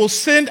Man will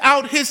send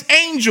out his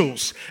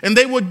angels, and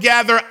they will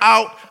gather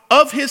out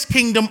of his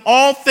kingdom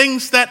all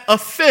things that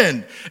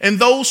offend and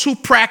those who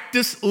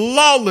practice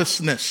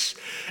lawlessness,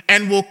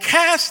 and will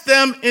cast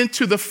them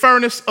into the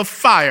furnace of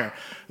fire.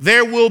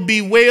 There will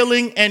be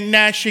wailing and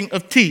gnashing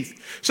of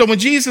teeth. So when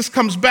Jesus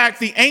comes back,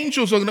 the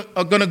angels are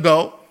going to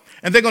go,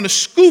 and they're going to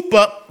scoop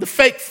up the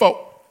fake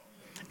folk.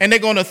 And they're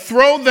going to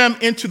throw them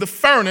into the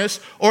furnace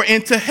or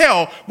into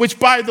hell, which,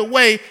 by the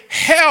way,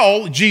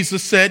 hell,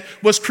 Jesus said,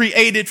 was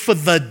created for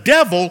the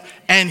devil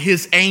and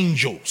his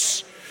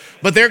angels.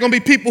 But there are going to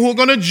be people who are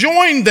going to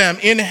join them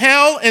in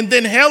hell, and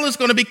then hell is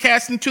going to be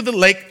cast into the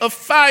lake of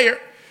fire.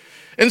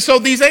 And so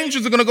these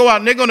angels are going to go out,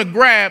 and they're going to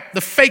grab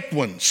the fake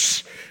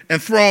ones and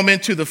throw them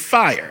into the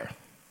fire.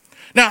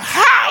 Now,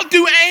 how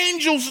do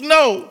angels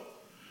know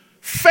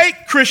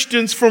fake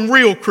Christians from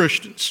real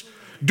Christians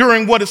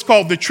during what is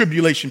called the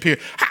tribulation period?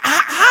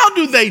 How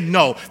do they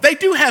know? They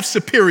do have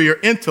superior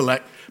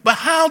intellect, but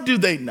how do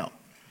they know?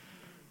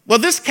 Well,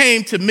 this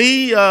came to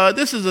me.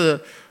 This is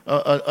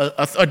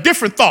a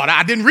different thought.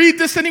 I didn't read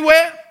this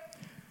anywhere,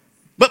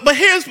 but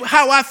here's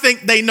how I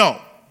think they know.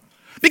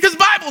 Because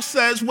the Bible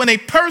says when a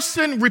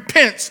person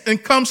repents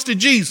and comes to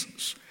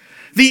Jesus,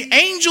 the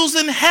angels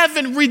in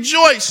heaven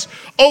rejoice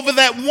over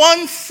that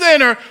one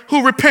sinner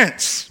who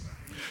repents.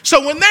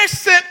 So when they're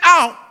sent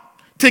out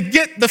to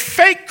get the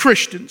fake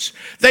Christians,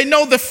 they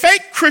know the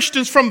fake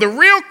Christians from the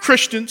real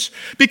Christians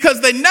because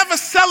they never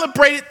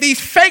celebrated these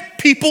fake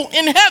people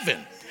in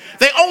heaven.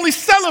 They only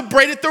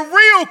celebrated the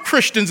real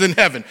Christians in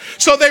heaven.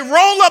 So they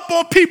roll up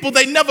on people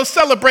they never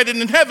celebrated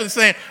in heaven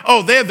saying,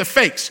 oh, they're the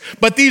fakes.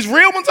 But these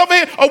real ones over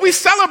here, oh, we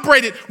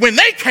celebrated when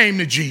they came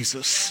to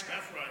Jesus.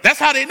 That's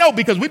how they know,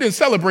 because we didn't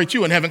celebrate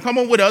you in heaven. Come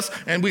on with us,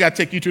 and we got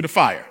to take you to the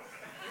fire.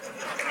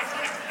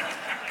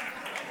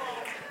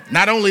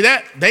 Not only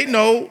that, they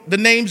know the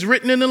names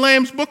written in the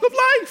Lamb's Book of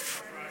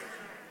Life.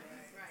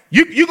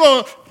 You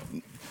going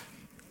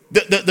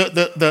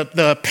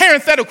the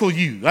parenthetical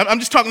you. I'm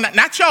just talking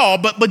not y'all,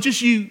 but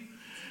just you.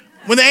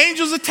 When the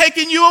angels are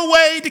taking you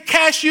away to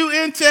cast you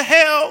into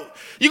hell,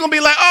 you're gonna be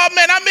like, oh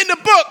man, I'm in the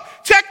book.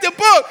 Check the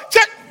book.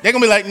 Check. They're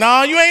gonna be like,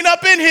 nah, you ain't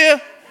up in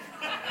here.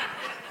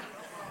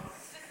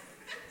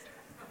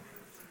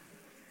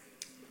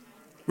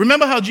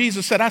 Remember how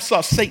Jesus said, I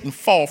saw Satan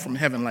fall from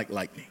heaven like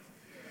lightning.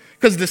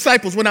 Because the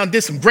disciples went out and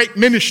did some great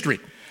ministry.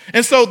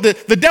 And so the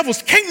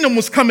devil's kingdom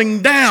was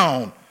coming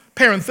down,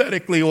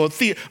 parenthetically or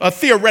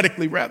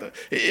theoretically rather.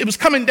 It was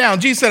coming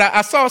down. Jesus said,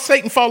 I saw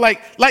Satan fall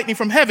like lightning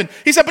from heaven.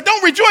 He said, but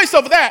don't rejoice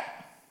over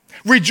that.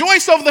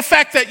 Rejoice over the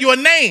fact that your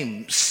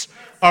names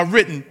are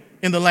written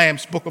in the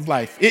Lamb's Book of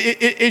Life.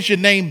 Is your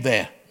name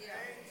there?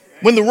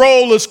 When the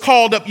roll is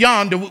called up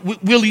yonder,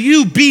 will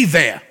you be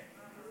there?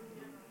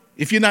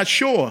 If you're not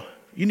sure,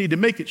 you need to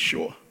make it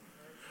sure.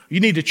 You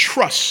need to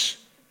trust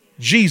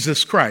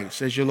Jesus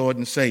Christ as your Lord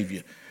and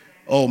Savior.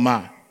 Oh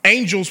my.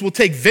 Angels will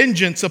take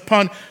vengeance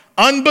upon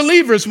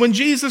unbelievers when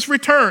Jesus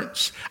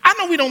returns. I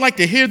know we don't like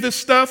to hear this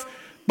stuff,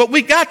 but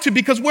we got to,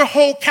 because we're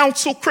whole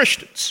counsel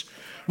Christians.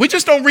 We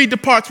just don't read the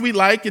parts we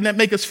like and that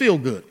make us feel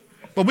good.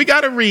 But we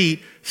got to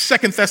read 2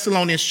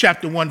 Thessalonians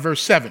chapter 1,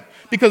 verse 7.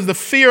 Because the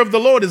fear of the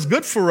Lord is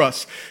good for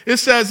us. It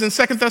says in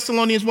 2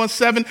 Thessalonians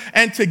 1:7,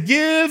 and to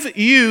give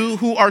you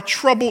who are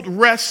troubled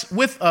rest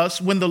with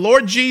us when the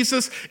Lord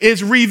Jesus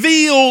is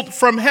revealed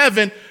from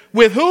heaven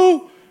with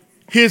who?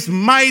 His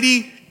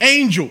mighty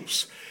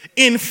angels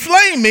in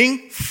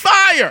flaming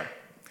fire,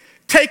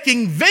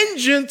 taking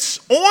vengeance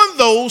on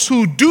those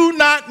who do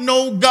not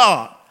know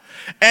God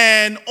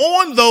and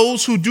on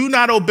those who do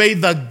not obey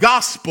the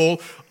gospel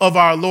of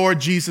our Lord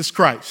Jesus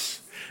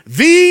Christ.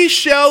 These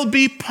shall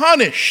be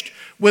punished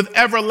with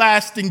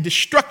everlasting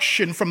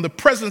destruction from the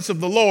presence of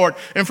the Lord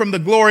and from the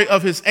glory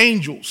of his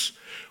angels,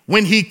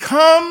 when he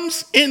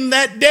comes in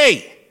that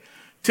day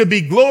to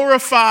be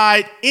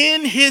glorified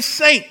in his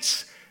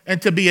saints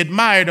and to be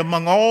admired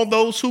among all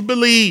those who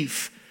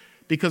believe,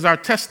 because our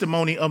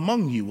testimony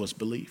among you was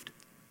believed.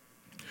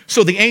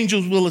 So the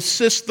angels will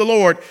assist the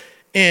Lord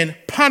in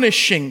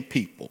punishing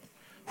people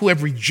who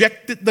have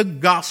rejected the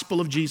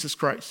gospel of Jesus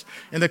Christ,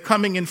 and they're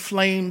coming in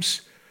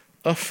flames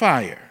of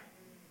fire.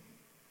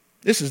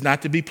 This is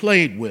not to be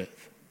played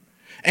with.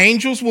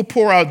 Angels will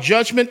pour out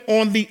judgment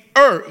on the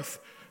earth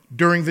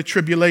during the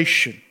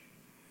tribulation.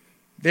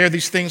 There are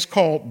these things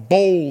called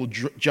bowl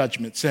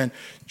judgments and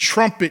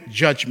trumpet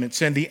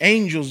judgments. And the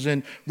angels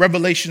in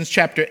Revelation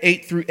chapter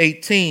 8 through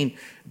 18,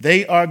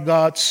 they are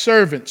God's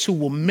servants who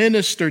will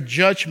minister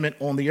judgment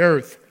on the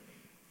earth.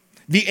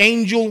 The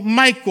angel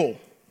Michael,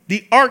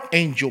 the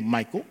archangel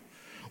Michael,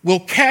 will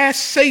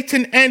cast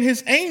Satan and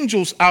his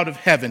angels out of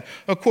heaven,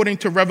 according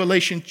to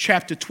Revelation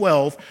chapter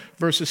 12,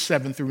 verses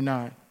 7 through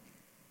 9.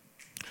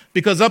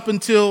 Because up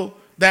until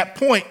that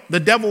point, the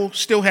devil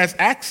still has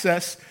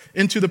access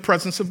into the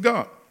presence of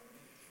God.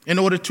 In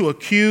order to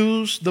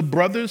accuse the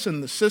brothers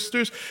and the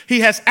sisters, he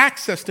has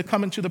access to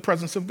come into the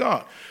presence of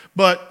God.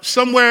 But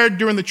somewhere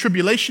during the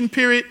tribulation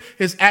period,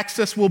 his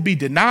access will be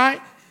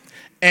denied,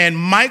 and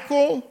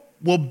Michael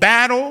will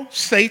battle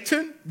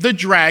Satan, the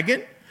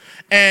dragon,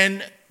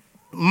 and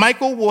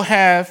Michael will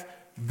have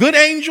good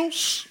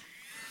angels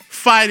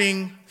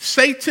fighting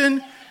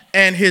Satan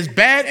and his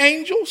bad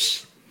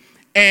angels,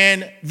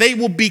 and they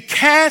will be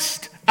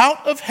cast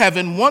out of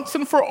heaven once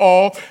and for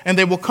all, and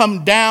they will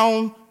come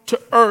down to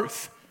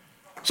earth.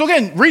 So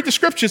again, read the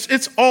scriptures.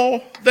 It's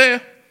all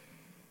there.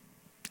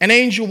 An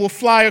angel will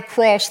fly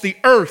across the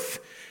earth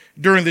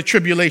during the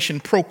tribulation,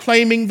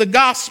 proclaiming the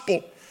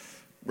gospel.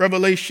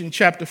 Revelation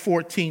chapter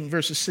 14,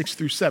 verses 6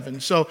 through 7.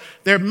 So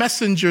they're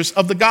messengers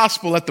of the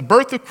gospel. At the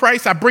birth of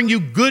Christ, I bring you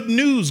good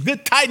news,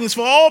 good tidings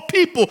for all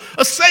people.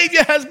 A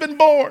Savior has been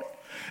born.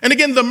 And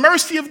again, the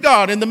mercy of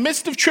God in the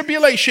midst of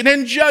tribulation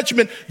and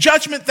judgment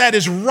that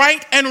is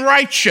right and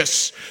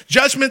righteous,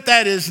 judgment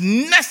that is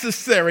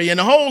necessary and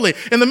holy.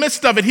 In the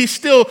midst of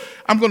it,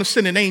 I'm going to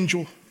send an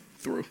angel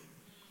through.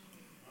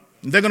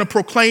 And they're going to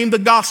proclaim the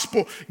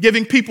gospel,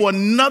 giving people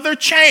another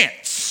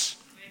chance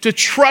to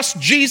trust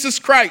Jesus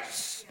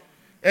Christ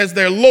as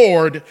their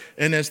Lord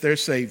and as their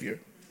Savior.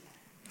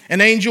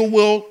 An angel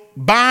will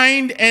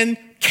bind and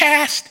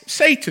cast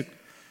Satan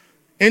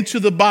into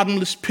the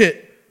bottomless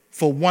pit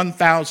for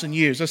 1,000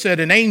 years. I said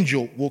an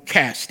angel will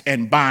cast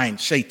and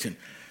bind Satan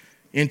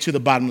into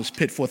the bottomless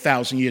pit for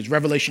 1,000 years.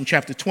 Revelation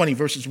chapter 20,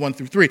 verses 1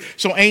 through 3.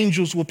 So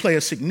angels will play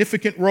a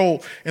significant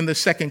role in the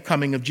second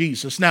coming of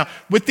Jesus. Now,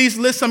 with these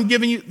lists I'm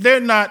giving you, they're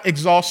not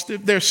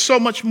exhaustive. There's so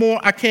much more.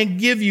 I can't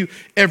give you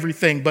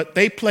everything, but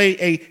they play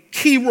a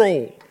key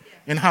role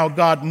in how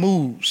God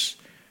moves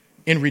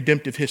in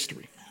redemptive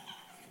history.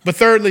 But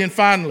thirdly and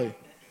finally,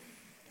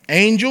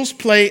 angels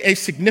play a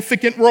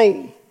significant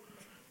role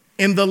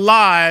in the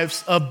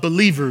lives of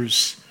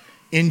believers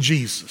in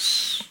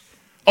Jesus.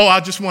 Oh,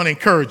 I just want to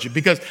encourage you,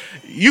 because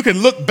you can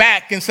look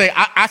back and say,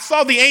 I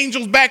saw the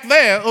angels back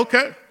there.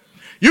 Okay.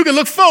 You can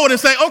look forward and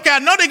say, okay, I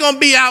know they're going to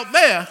be out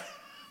there,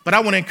 but I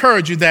want to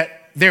encourage you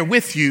that they're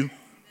with you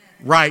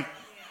right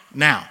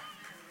now.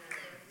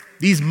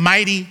 These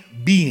mighty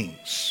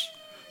beings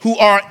who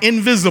are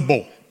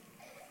invisible,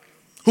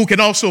 who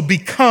can also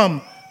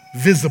become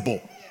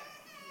visible.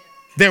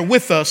 They're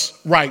with us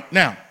right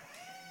now.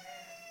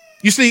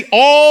 You see,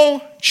 all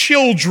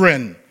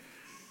children,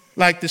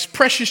 like this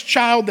precious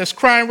child that's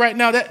crying right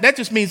now, that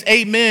just means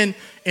amen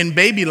in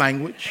baby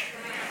language.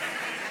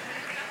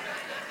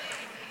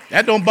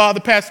 That don't bother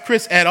Pastor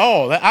Chris at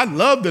all. I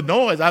love the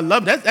noise. I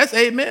love that. That's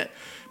amen.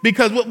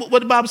 Because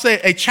what the Bible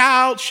say? A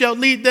child shall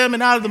lead them,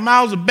 and out of the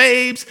mouths of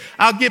babes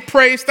I'll get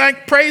praise.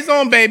 Praise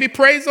on, baby.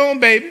 Praise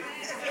on, baby.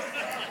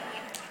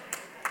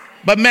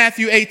 But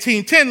Matthew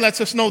 18:10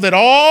 lets us know that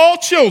all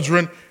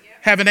children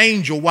have an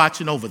angel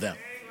watching over them.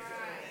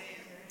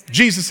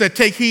 Jesus said,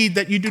 take heed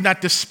that you do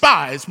not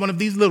despise one of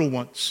these little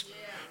ones.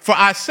 For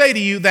I say to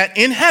you that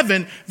in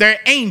heaven, their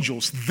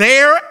angels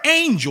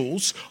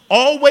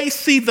always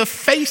see the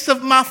face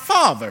of my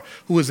Father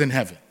who is in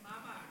heaven.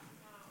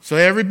 So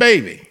every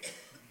baby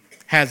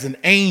has an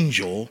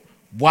angel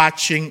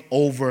watching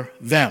over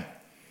them.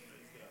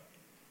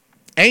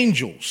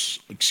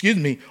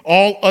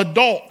 All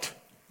adult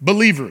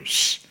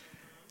believers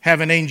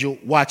have an angel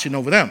watching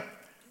over them.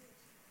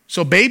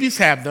 So babies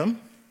have them,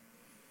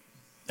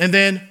 and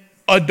then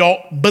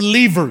adult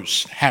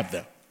believers have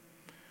them.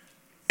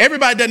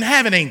 Everybody doesn't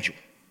have an angel.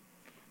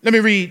 Let me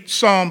read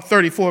Psalm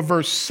 34,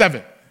 verse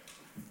 7.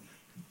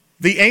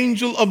 The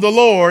angel of the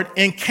Lord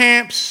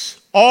encamps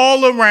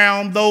all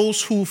around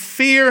those who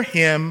fear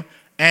him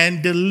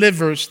and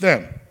delivers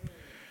them.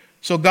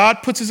 So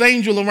God puts his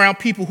angel around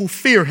people who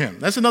fear him.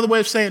 That's another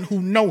way of saying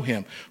who know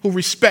him, who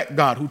respect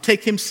God, who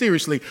take him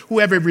seriously, who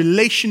have a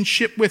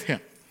relationship with him.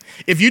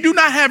 If you do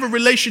not have a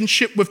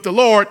relationship with the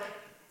Lord,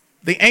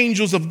 the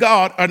angels of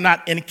God are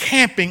not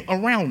encamping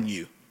around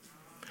you.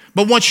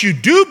 But once you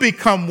do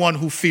become one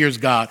who fears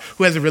God,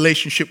 who has a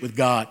relationship with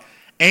God,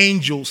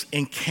 angels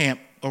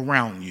encamp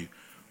around you.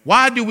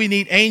 Why do we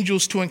need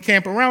angels to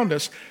encamp around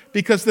us?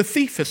 Because the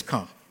thief has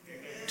come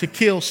to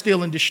kill,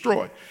 steal, and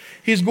destroy.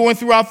 He's going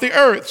throughout the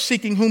earth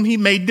seeking whom he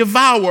may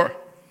devour.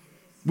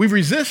 We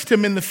resist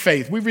him in the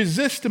faith. We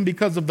resist him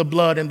because of the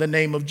blood and the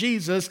name of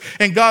Jesus.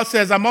 And God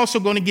says, I'm also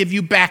going to give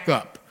you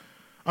backup.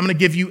 I'm going to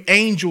give you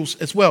angels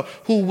as well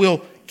who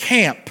will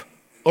camp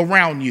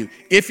around you.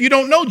 If you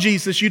don't know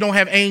Jesus, you don't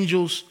have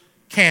angels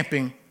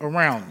camping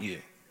around you.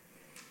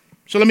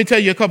 So let me tell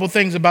you a couple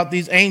things about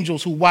these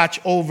angels who watch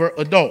over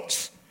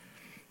adults.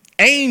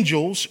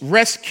 angels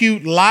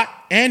rescued Lot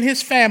and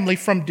his family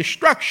from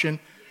destruction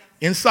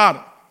in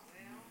Sodom.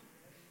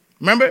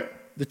 Remember,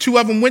 the two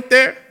of them went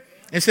there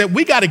and said,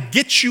 we got to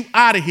get you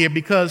out of here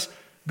because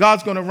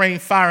God's going to rain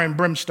fire and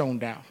brimstone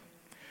down.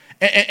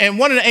 And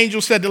one of the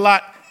angels said to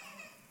Lot,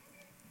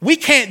 we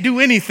can't do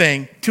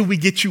anything till we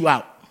get you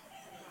out.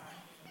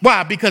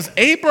 Why? Because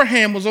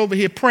Abraham was over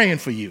here praying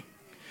for you.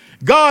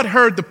 God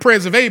heard the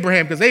prayers of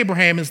Abraham because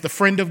Abraham is the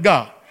friend of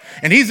God.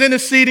 And he's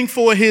interceding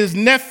for his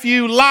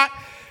nephew Lot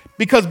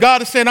because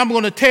God is saying, I'm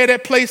going to tear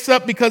that place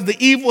up because the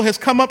evil has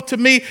come up to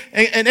me.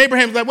 And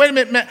Abraham's like, wait a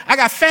minute, man, I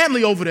got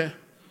family over there.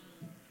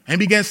 And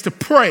begins to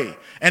pray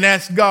and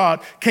ask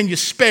God, can you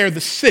spare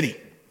the city?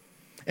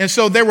 And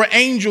so there were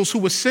angels who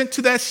were sent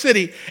to that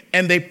city,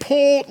 and they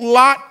pulled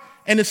Lot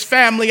and his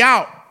family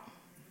out.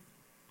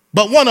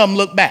 But one of them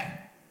looked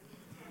back.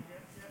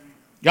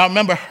 Y'all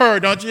remember her,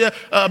 don't you?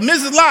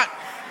 Mrs. Lot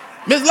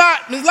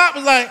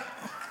was like,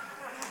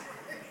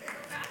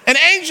 an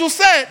angel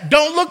said,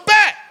 don't look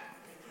back.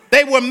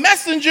 They were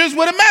messengers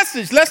with a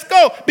message. Let's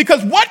go.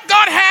 Because what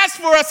God has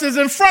for us is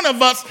in front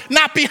of us,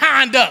 not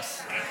behind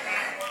us.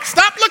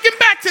 Stop looking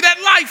back to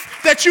that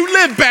life that you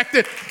lived back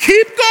there.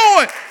 Keep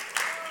going.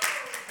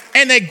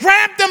 And they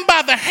grabbed them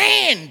by the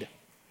hand.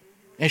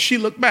 And she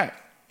looked back.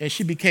 And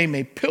she became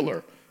a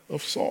pillar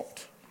of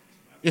salt.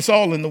 It's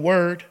all in the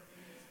word.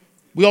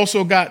 We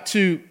also got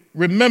to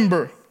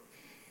remember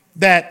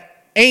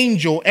that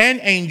angel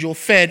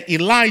fed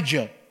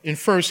Elijah in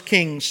 1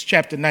 Kings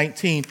chapter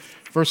 19,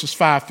 verses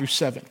 5 through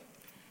 7.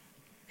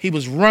 He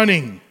was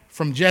running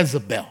from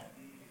Jezebel.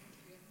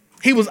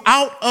 He was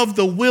out of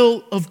the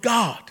will of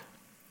God.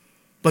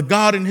 But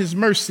God in his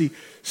mercy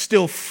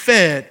still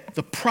fed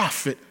the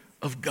prophet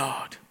of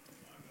God.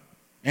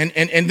 And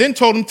then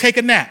told him, take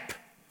a nap.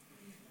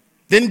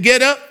 Then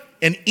get up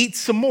and eat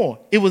some more.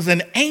 It was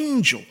an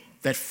angel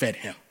that fed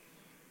him.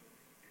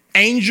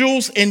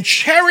 Angels in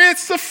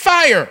chariots of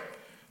fire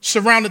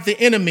surrounded the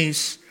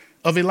enemies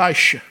of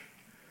Elisha.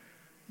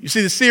 You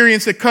see, the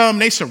Syrians had come,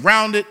 they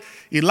surrounded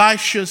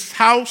Elisha's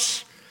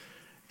house,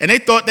 and they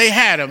thought they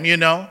had him, you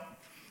know.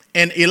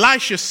 And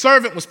Elisha's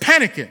servant was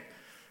panicking.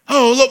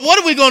 Oh, look, what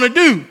are we going to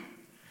do?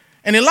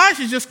 And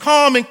Elisha's just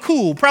calm and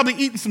cool, probably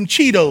eating some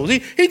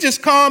Cheetos. He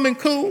just calm and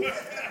cool.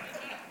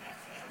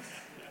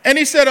 And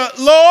he said,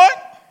 Lord,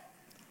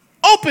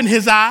 open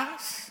his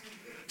eyes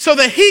so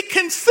that he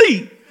can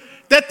see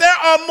that there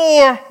are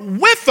more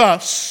with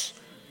us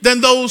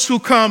than those who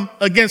come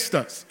against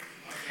us.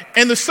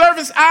 And the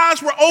servant's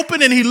eyes were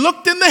open, and he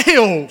looked in the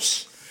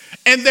hills,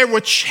 and there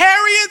were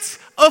chariots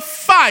of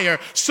fire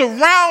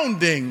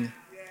surrounding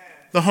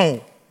the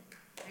home.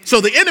 So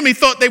the enemy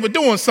thought they were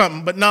doing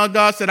something, but now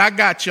God said, I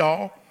got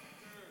y'all.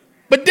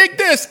 But dig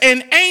this,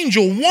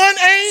 one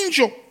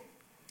angel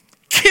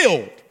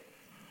killed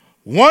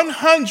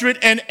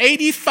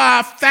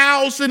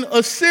 185,000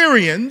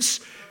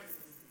 Assyrians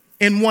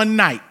in one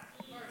night.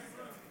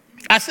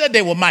 I said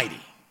they were mighty.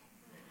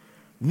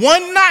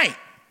 One night,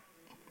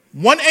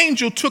 one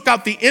angel took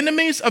out the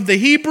enemies of the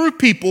Hebrew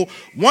people,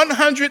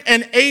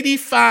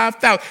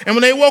 185,000. And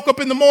when they woke up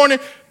in the morning,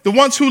 the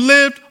ones who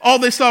lived, all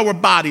they saw were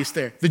bodies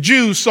there. The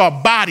Jews saw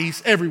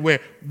bodies everywhere.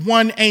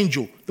 One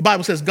angel. The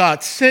Bible says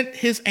God sent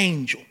his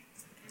angel.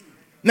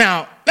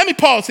 Now, let me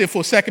pause here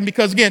for a second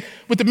because, again,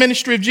 with the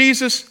ministry of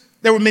Jesus,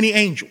 there were many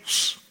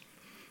angels.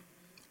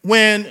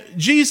 When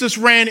Jesus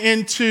ran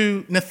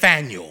into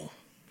Nathanael,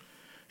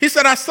 he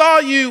said, I saw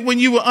you when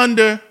you were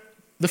under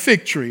the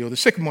fig tree or the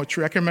sycamore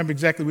tree. I can't remember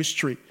exactly which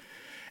tree.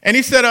 And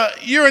he said,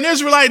 you're an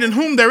Israelite in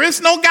whom there is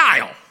no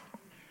guile.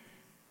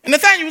 And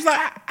Nathanael was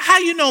like, how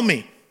you know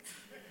me?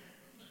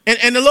 And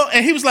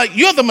he was like,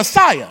 you're the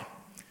Messiah.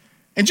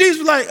 And Jesus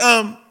was like,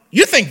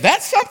 you think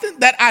that's something?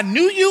 That I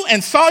knew you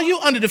and saw you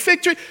under the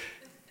fig tree?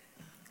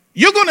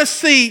 You're going to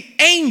see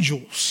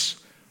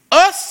angels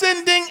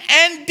ascending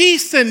and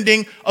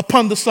descending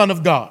upon the Son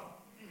of God.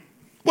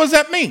 What does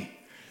that mean?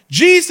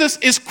 Jesus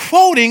is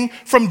quoting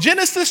from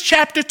Genesis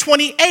chapter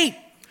 28,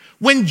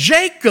 when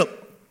Jacob,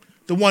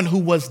 the one who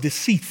was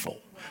deceitful,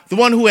 the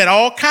one who had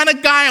all kind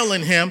of guile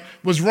in him,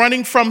 was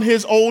running from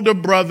his older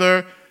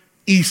brother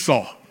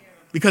Esau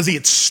because he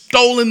had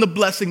stolen the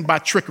blessing by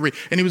trickery,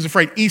 and he was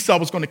afraid Esau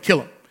was going to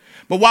kill him.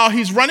 But while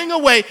he's running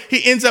away,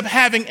 he ends up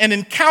having an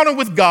encounter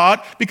with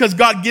God because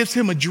God gives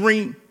him a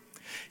dream.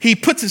 He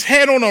puts his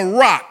head on a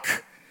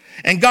rock,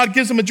 and God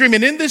gives him a dream.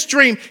 And in this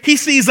dream, he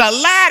sees a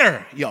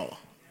ladder, y'all.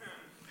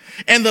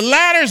 And the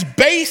ladder's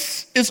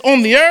base is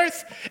on the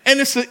earth, and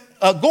it's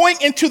going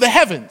into the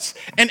heavens.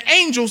 And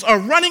angels are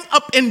running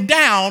up and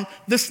down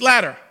this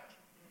ladder.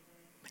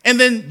 And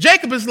then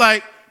Jacob is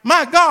like,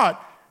 my God,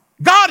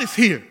 God is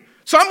here.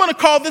 So I'm going to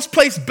call this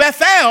place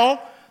Bethel,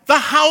 the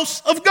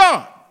house of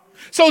God.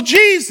 So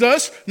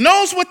Jesus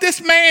knows what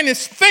this man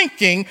is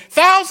thinking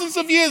thousands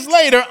of years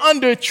later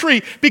under a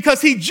tree,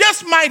 because he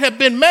just might have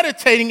been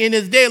meditating in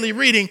his daily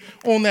reading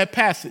on that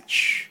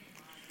passage.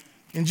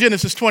 In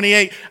Genesis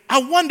 28,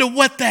 I wonder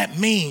what that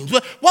means.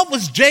 What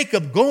was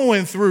Jacob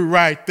going through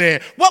right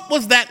there? What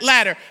was that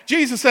ladder?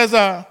 Jesus says,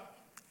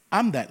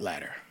 I'm that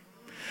ladder.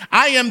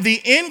 I am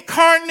the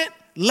incarnate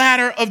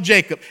ladder of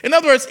Jacob. In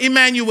other words,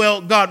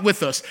 Emmanuel, God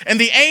with us. And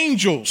the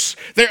angels,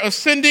 they're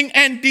ascending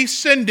and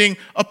descending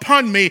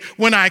upon me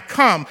when I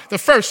come the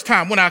first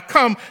time, when I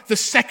come the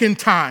second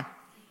time.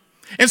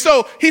 And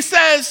so he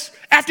says,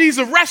 after he's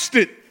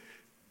arrested,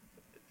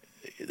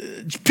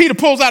 Peter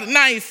pulls out a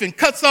knife and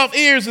cuts off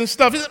ears and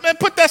stuff. He said, man,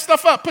 put that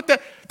stuff up.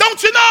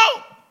 Don't you know?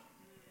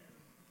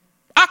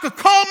 I could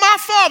call my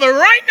Father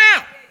right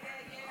now.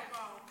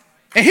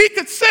 And he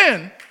could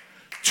send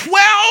 12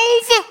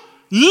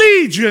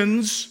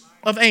 legions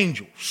of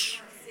angels.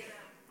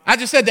 I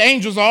just said the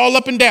angels are all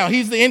up and down.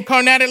 He's the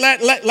incarnated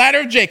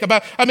ladder of Jacob.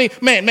 I mean,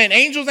 man,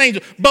 angels.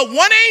 But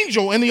one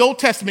angel in the Old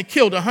Testament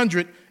killed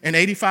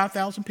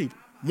 185,000 people.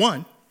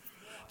 One.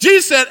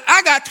 Jesus said,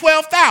 I got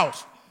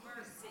 12,000.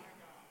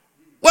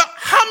 Well,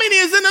 how many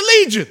is in the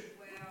legion?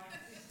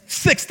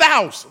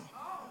 6,000.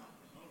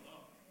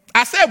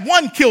 I said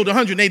one killed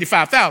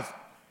 185,000.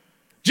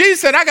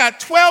 Jesus said, I got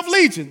 12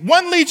 legions.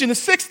 One legion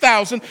is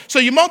 6,000. So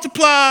you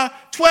multiply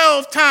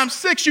 12 times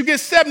 6, you get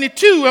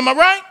 72. Am I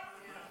right?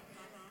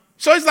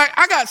 So he's like,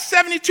 I got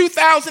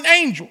 72,000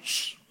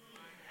 angels.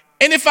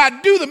 And if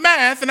I do the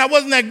math, and I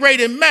wasn't that great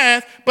in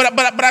math, but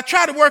I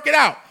tried to work it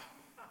out.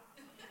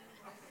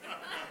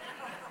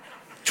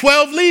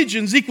 12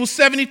 legions equals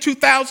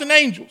 72,000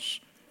 angels.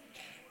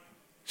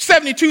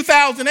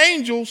 72,000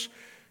 angels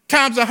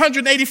times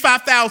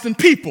 185,000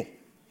 people.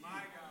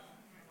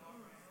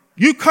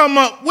 You come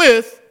up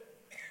with,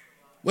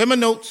 where are my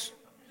notes?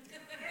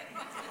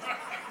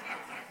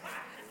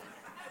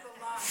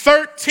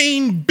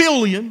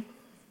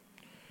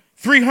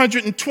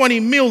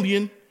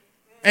 13,320,000,000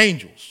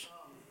 angels.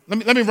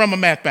 Let me run my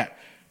math back.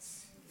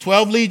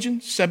 12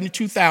 legions,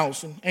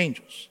 72,000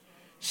 angels.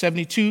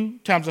 72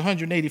 times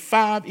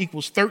 185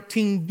 equals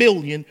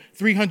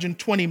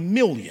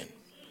 13,320,000,000.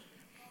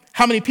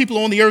 How many people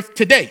are on the earth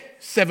today?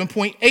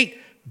 7.8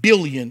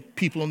 billion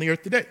people on the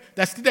earth today.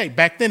 That's today.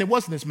 Back then, it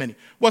wasn't as many.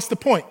 What's the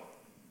point?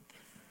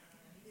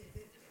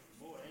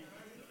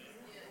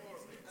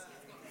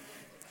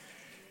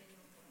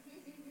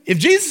 If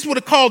Jesus would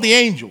have called the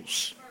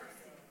angels,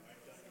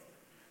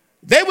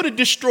 they would have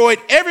destroyed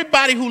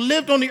everybody who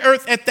lived on the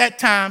earth at that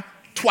time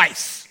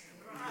twice.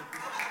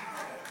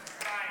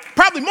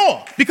 Probably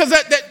more, because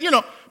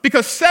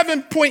because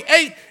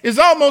 7.8 is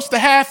almost the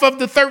half of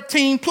the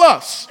 13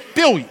 plus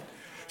billion.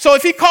 So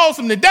if he calls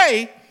them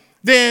today,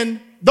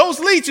 then those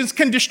legions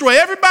can destroy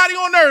everybody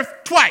on earth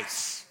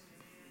twice.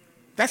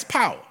 That's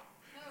power.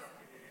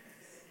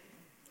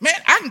 Man,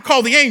 I can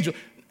call the angel.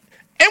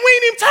 And we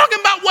ain't even talking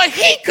about what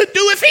he could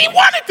do if he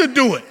wanted to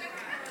do it.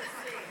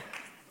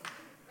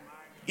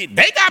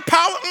 They got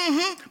power,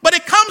 but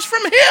it comes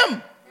from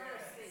him.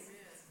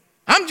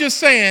 I'm just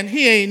saying,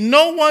 he ain't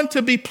no one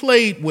to be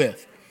played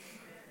with.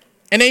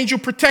 An angel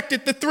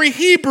protected the 3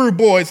 Hebrew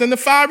boys in the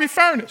fiery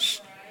furnace.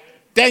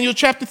 Daniel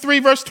chapter 3,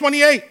 verse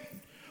 28.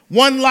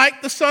 One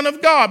like the Son of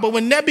God. But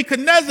when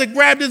Nebuchadnezzar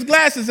grabbed his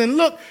glasses and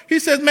looked, he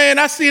says, man,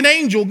 I see an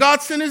angel.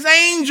 God sent his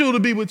angel to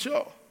be with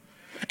y'all.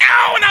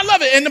 Oh, and I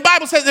love it. And the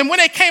Bible says, and when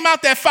they came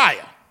out that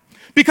fire,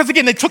 because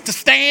again, they took the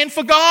stand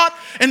for God,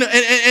 and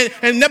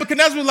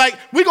Nebuchadnezzar was like,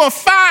 we're going to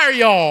fire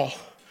y'all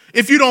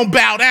if you don't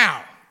bow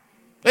down.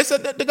 They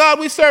said, the God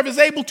we serve is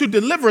able to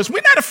deliver us.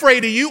 We're not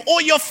afraid of you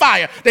or your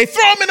fire. They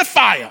throw them in the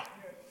fire.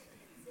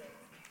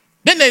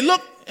 Then they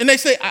look and they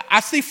say,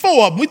 I see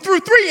 4 of them. We threw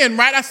 3 in,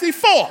 right? I see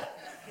 4.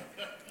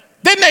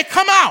 Then they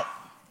come out.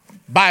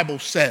 Bible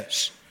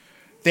says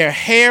their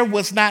hair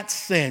was not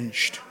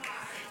singed.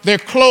 Their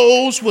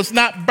clothes was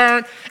not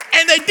burnt.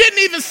 And they didn't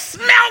even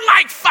smell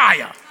like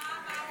fire.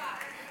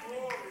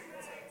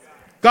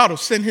 God will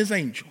send his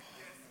angel.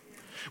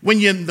 When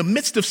you're in the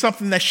midst of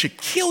something that should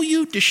kill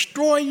you,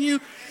 destroy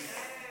you.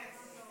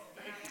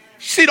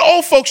 See, the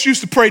old folks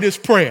used to pray this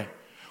prayer.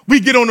 We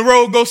get on the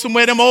road, go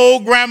somewhere, them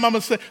old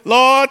grandmamas say,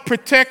 Lord,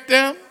 protect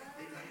them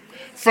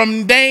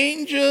from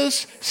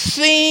dangers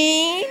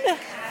seen.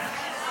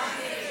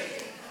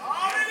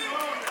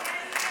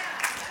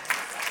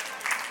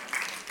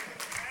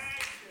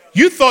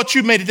 You thought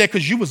you made it there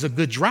because you was a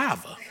good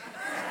driver.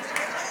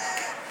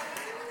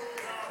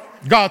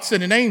 God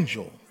sent an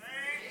angel.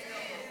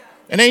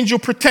 An angel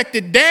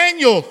protected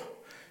Daniel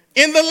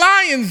in the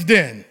lion's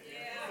den.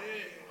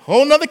 A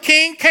whole nother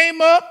king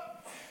came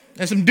up,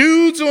 and some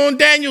dudes on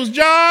Daniel's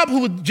job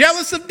who were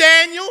jealous of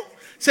Daniel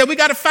said, we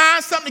got to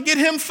find something to get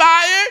him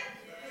fired.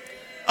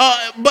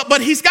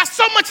 But he's got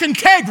so much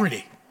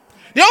integrity.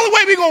 The only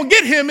way we're going to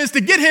get him is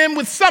to get him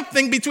with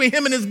something between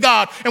him and his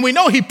God. And we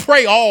know he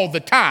pray all the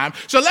time.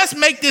 So let's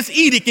make this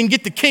edict and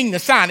get the king to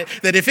sign it,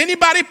 that if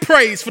anybody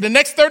prays for the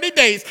next 30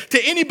 days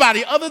to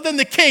anybody other than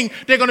the king,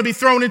 they're going to be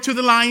thrown into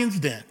the lion's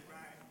den.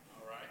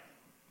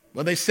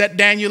 Well, they set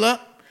Daniel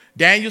up.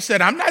 Daniel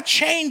said, I'm not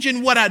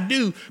changing what I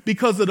do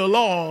because of the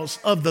laws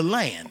of the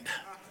land.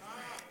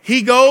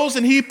 He goes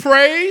and he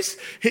prays.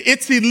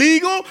 It's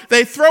illegal.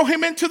 They throw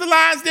him into the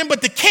lion's den,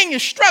 but the king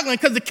is struggling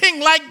because the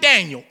king liked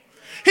Daniel.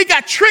 He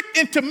got tricked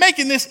into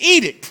making this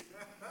edict.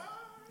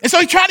 And so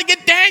he tried to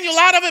get Daniel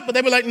out of it, but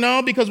they were like,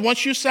 no, because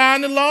once you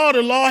sign the law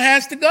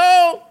has to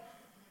go.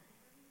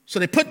 So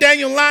they put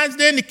Daniel in the lion's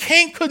den. The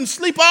king couldn't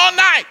sleep all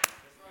night.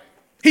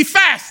 He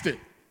fasted.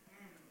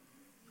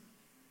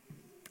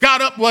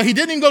 Got up. Well, he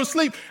didn't even go to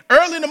sleep.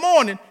 Early in the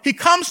morning, he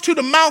comes to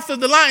the mouth of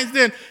the lion's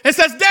den and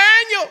says,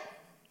 Daniel,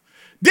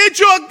 did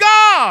your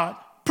God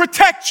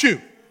protect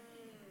you?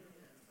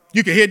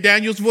 You can hear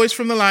Daniel's voice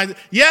from the lion's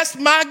den. Yes,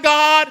 my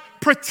God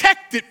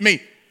protected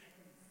me.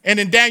 And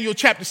in Daniel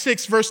chapter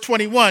 6, verse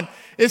 21,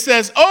 it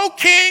says, O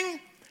king,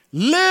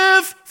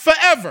 live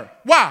forever.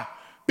 Why?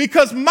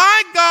 Because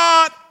my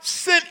God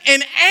sent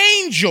an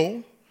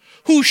angel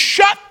who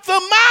shut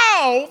the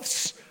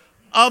mouths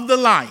of the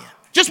lion.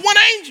 Just one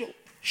angel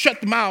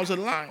shut the mouths of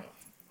the lion.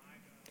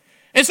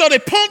 And so they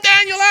pulled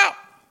Daniel out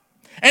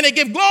and they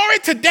give glory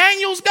to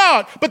Daniel's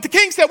God. But the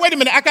king said, wait a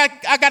minute,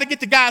 I got to get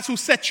the guys who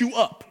set you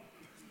up.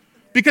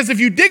 Because if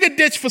you dig a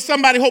ditch for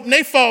somebody hoping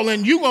they fall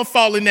in, you're going to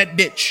fall in that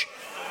ditch.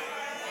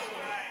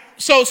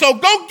 So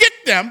go get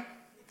them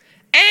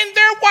and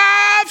their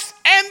wives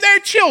and their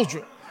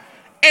children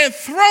and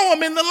throw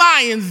them in the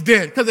lion's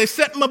den because they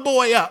set my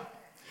boy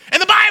up. And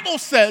the Bible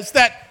says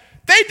that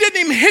they didn't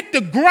even hit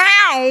the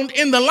ground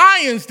in the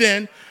lion's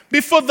den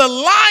before the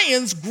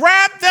lions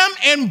grabbed them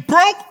and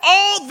broke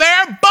all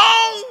their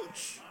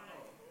bones.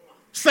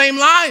 Same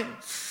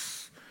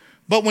lions.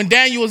 But when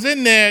Daniel was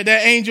in there,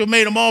 that angel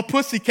made them all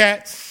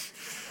pussycats.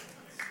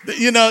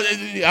 You know,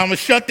 I'm going to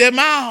shut their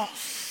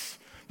mouths.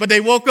 But they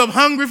woke up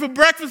hungry for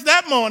breakfast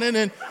that morning,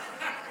 and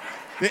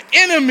the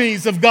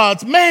enemies of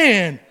God's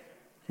man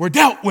were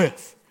dealt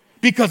with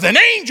because an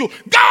angel,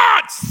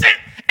 God sent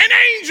an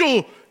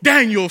angel,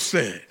 Daniel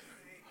said.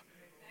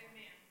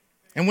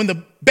 And when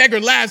the beggar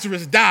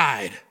Lazarus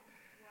died,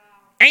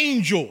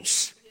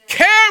 angels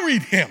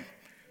carried him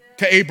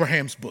to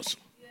Abraham's bosom,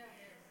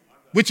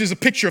 which is a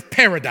picture of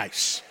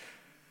paradise.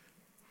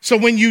 So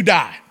when you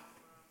die,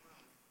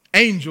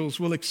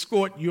 angels will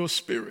escort your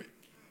spirit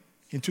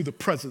into the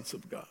presence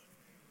of God.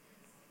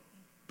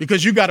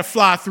 Because you got to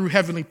fly through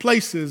heavenly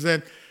places,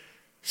 and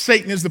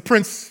Satan is the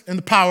prince and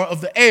the power of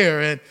the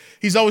air, and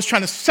he's always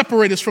trying to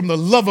separate us from the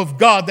love of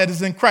God that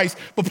is in Christ.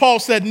 But Paul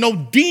said no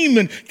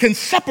demon can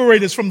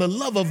separate us from the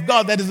love of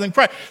God that is in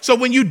Christ. So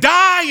when you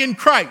die in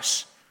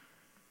Christ,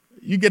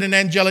 you get an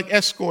angelic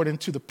escort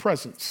into the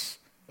presence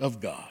of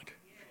God.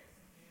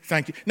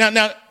 Thank you.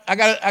 Now I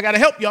gotta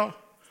help y'all.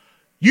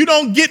 You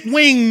don't get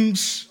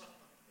wings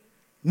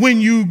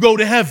when you go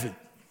to heaven.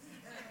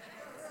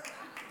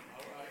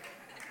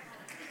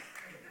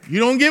 You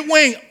don't get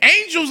wings.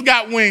 Angels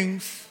got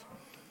wings.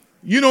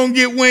 You don't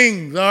get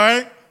wings, all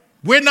right?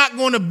 We're not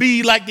going to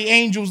be like the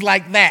angels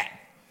like that.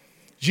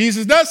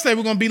 Jesus does say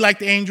we're going to be like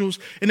the angels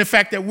in the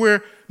fact that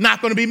we're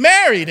not going to be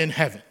married in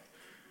heaven.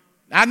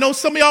 I know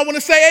some of y'all want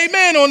to say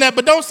amen on that,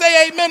 but don't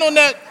say amen on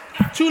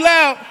that too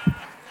loud.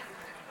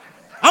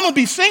 I'm going to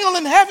be single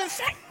in heaven.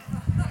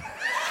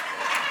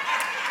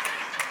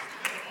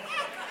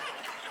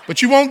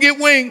 But you won't get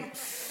wings.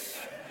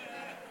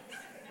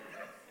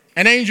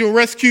 An angel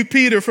rescued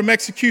Peter from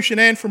execution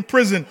and from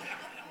prison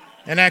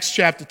in Acts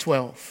chapter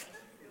 12.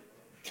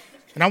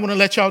 And I want to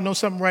let y'all know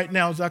something right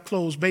now as I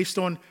close based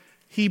on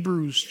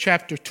Hebrews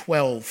chapter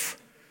 12.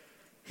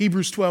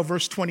 Hebrews 12,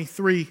 verse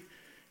 23.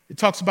 It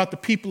talks about the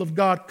people of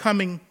God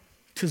coming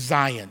to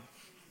Zion.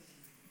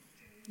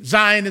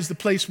 Zion is the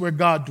place where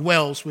God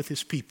dwells with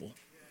his people.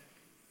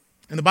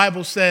 And the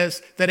Bible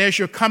says that as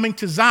you're coming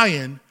to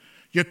Zion,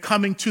 you're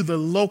coming to the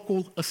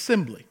local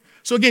assembly.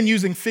 So again,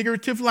 using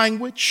figurative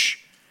language.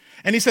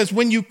 And he says,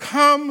 when you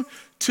come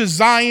to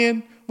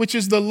Zion, which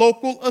is the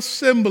local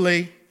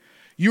assembly,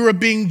 you are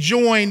being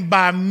joined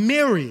by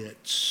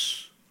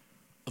myriads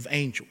of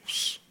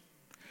angels.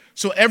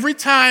 So every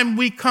time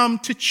we come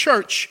to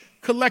church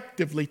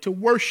collectively to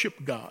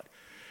worship God,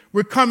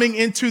 we're coming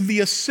into the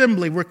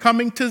assembly. We're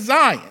coming to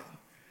Zion.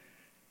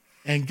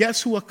 And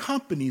guess who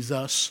accompanies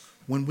us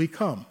when we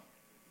come?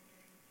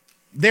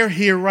 They're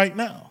here right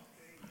now.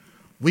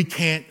 We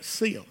can't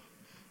see them.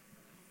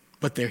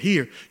 But they're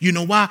here. You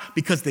know why?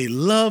 Because they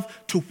love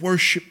to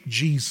worship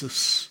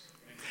Jesus.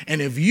 And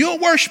if you're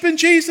worshiping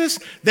Jesus,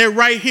 they're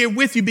right here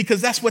with you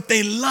because that's what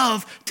they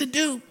love to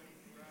do.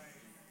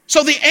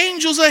 So the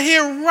angels are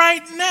here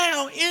right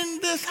now in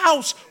this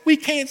house. We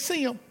can't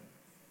see them.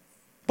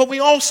 But we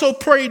also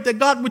prayed that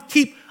God would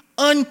keep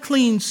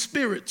unclean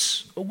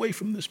spirits away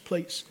from this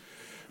place.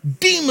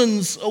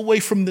 Demons away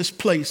from this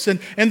place. And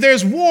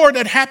there's war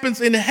that happens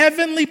in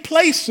heavenly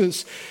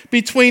places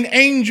between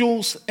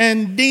angels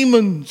and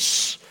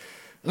demons.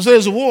 So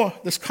there's a war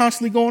that's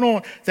constantly going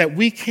on that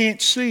we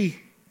can't see.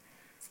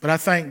 But I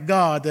thank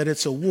God that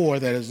it's a war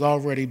that has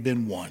already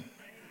been won.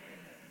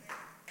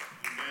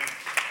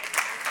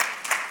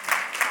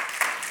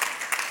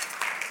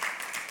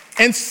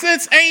 And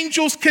since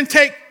angels can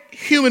take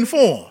human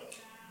form,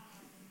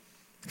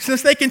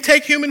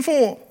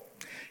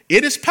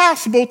 it is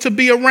possible to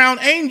be around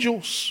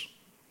angels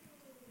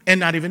and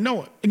not even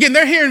know it. Again,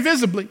 they're here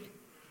invisibly,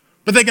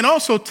 but they can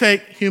also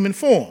take human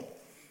form.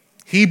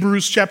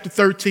 Hebrews chapter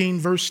 13,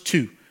 verse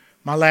 2,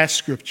 my last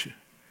scripture.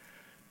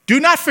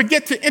 Do not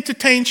forget to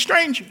entertain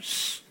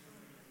strangers,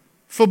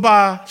 For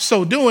by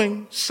so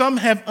doing, some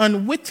have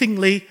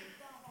unwittingly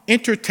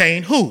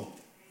entertained who?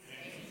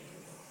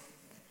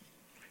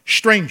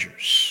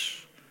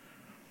 Strangers.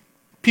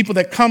 People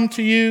that come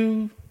to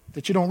you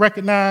that you don't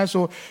recognize,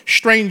 or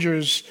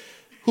strangers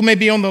who may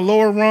be on the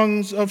lower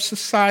rungs of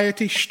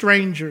society,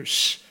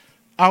 strangers,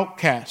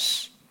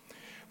 outcasts.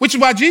 Which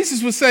is why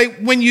Jesus would say,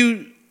 when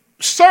you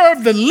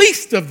serve the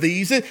least of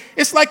these,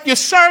 it's like you're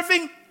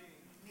serving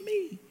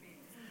me.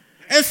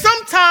 And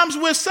sometimes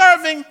we're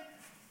serving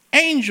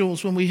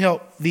angels when we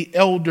help the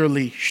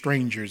elderly,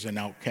 strangers, and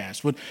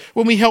outcasts. When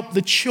we help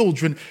the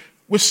children,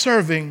 we're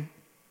serving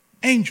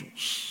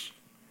angels.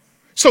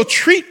 So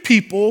treat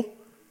people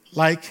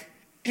like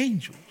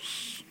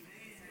angels.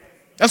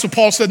 That's what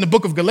Paul said in the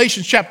book of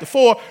Galatians chapter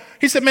 4.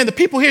 He said, man, the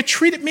people here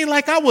treated me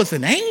like I was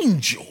an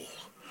angel.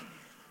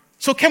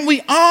 So can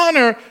we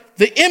honor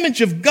the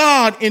image of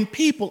God in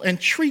people and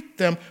treat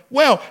them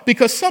well?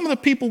 Because some of the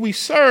people we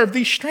serve,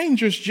 these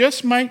strangers,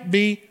 just might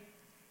be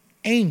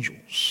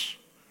angels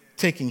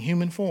taking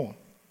human form.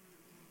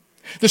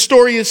 The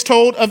story is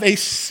told of a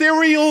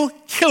serial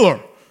killer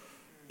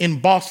in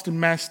Boston,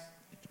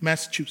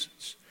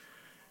 Massachusetts.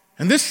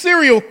 And this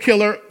serial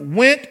killer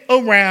went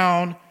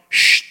around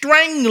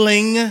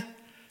strangling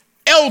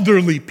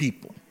elderly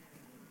people.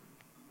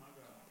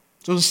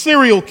 So the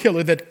serial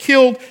killer that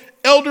killed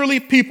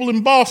elderly people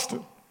in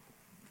Boston.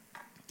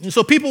 And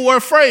so people were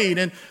afraid,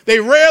 and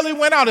they rarely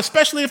went out,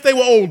 especially if they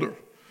were older,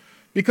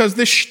 because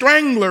this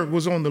strangler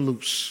was on the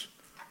loose.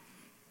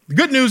 The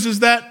good news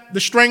is that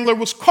the strangler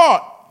was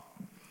caught,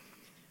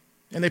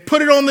 and they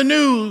put it on the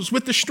news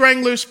with the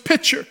strangler's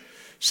picture,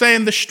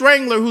 saying the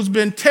strangler who's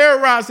been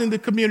terrorizing the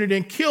community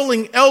and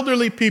killing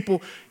elderly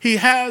people, he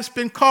has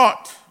been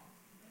caught.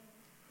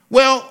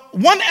 Well,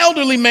 one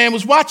elderly man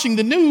was watching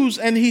the news,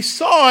 and he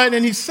saw it,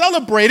 and he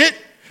celebrated,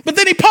 but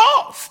then he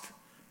paused.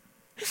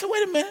 He said,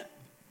 wait a minute.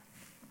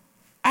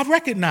 I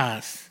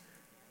recognize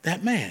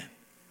that man.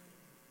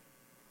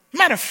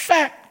 Matter of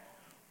fact,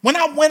 when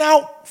I went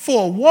out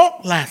for a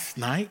walk last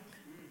night,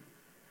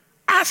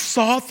 I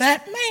saw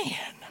that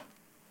man.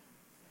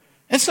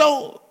 And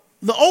so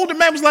the older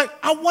man was like,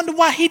 I wonder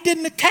why he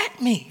didn't attack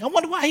me. I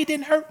wonder why he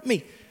didn't hurt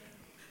me.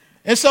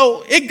 And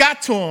so it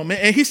got to him.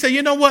 And he said,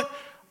 you know what?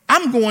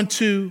 I'm going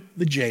to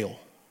the jail.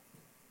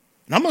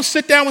 And I'm going to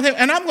sit down with him,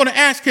 and I'm going to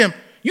ask him,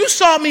 you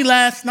saw me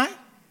last night.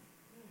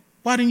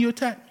 Why didn't you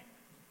attack me?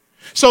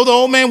 So the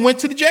old man went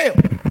to the jail.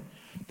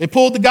 They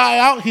pulled the guy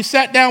out. He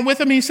sat down with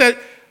him. He said,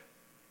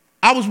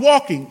 I was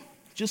walking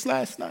just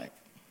last night.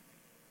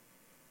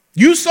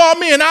 You saw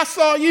me and I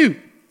saw you.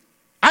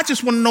 I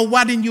just want to know,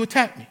 why didn't you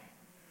attack me?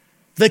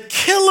 The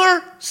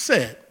killer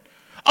said,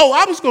 oh,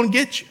 I was going to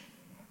get you.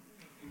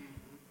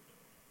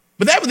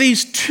 But that were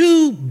these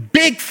two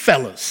big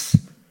fellas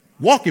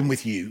walking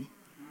with you.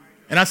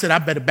 And I said, I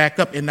better back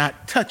up and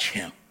not touch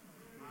him.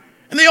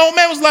 And the old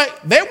man was like,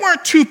 there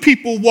weren't two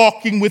people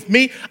walking with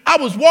me. I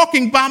was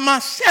walking by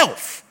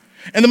myself.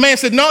 And the man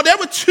said, no, there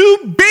were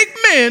two big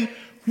men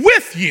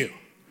with you.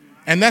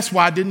 And that's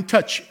why I didn't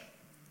touch you.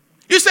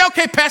 You say,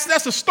 okay, Pastor,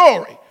 that's a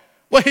story.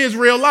 Well, here's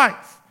real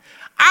life.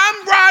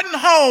 I'm riding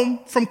home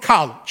from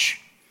college.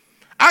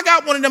 I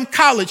got one of them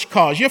college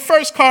cars. Your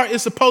first car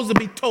is supposed to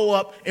be towed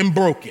up and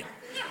broken.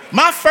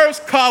 My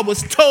first car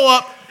was towed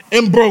up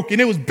and broken.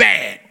 It was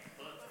bad.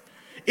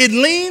 It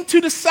leaned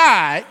to the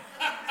side,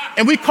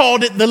 and we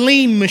called it the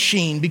lean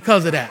machine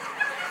because of that.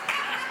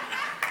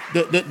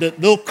 The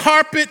little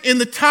carpet in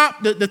the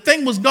top, the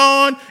thing was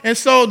gone, and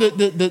so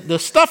the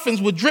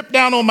stuffings would drip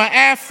down on my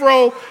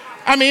afro.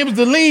 I mean, it was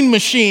the lean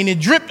machine. It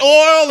dripped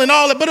oil and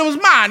all that, but it was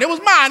mine. It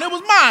was mine. It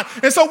was mine.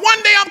 And so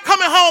one day I'm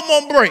coming home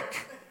on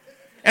break,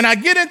 and I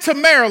get into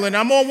Maryland.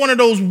 I'm on one of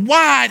those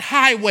wide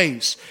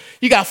highways.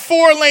 You got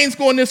 4 lanes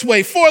going this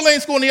way, 4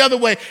 lanes going the other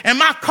way, and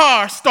my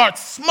car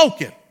starts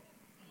smoking.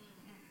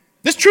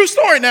 This is a true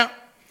story now.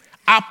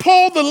 I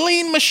pull the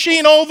lean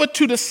machine over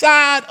to the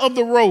side of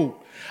the road.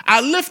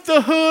 I lift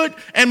the hood,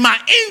 and my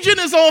engine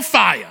is on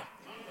fire.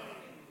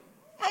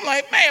 I'm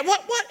like, man,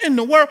 what in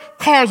the world?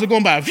 Cars are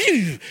going by,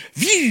 view,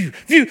 view,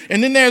 view.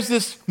 And then there's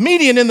this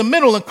median in the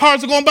middle, and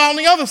cars are going by on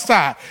the other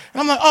side.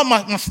 And I'm like, oh,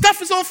 my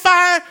stuff is on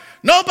fire.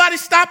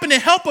 Nobody's stopping to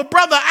help a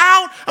brother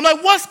out. I'm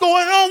like, what's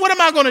going on? What am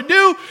I going to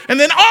do? And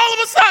then all of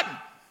a sudden,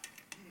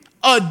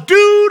 a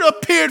dude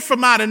appeared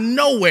from out of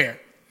nowhere.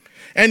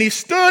 And he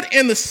stood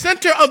in the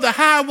center of the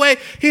highway.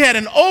 He had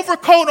an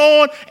overcoat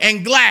on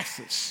and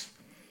glasses.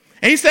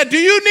 And he said, do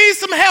you need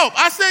some help?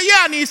 I said, yeah,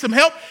 I need some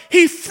help.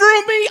 He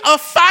threw me a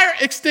fire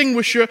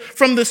extinguisher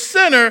from the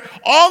center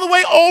all the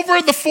way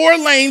over the 4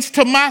 lanes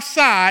to my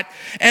side.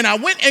 And I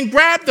went and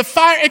grabbed the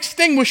fire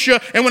extinguisher.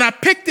 And when I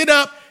picked it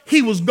up,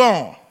 he was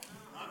gone.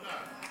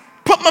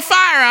 Put my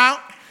fire out.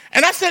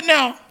 And I said,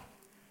 now,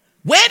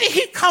 where did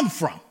he come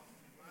from?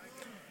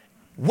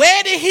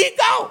 Where did he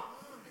go?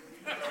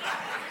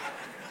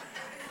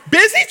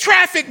 Busy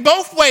traffic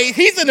both ways.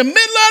 He's in the middle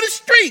of the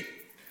street.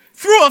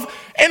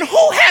 And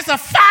who has a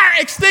fire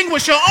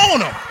extinguisher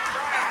on him?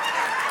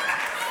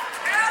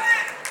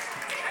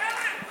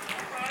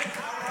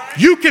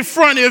 You can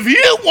front if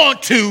you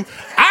want to.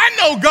 I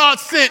know God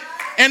sent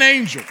an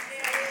angel.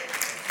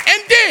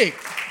 And dig.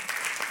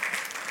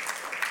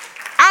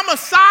 I'm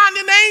assigned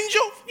an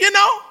angel, you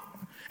know.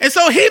 And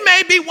so he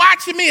may be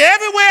watching me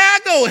everywhere I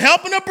go,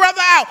 helping a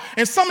brother out.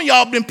 And some of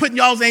y'all been putting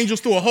y'all's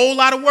angels through a whole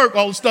lot of work,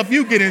 all the stuff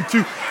you get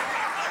into.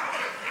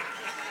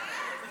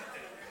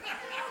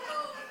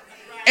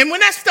 And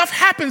when that stuff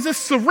happens,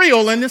 it's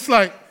surreal. And it's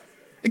like,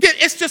 again,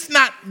 it's just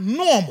not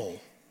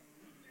normal.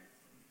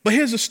 But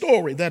here's a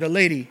story that a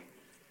lady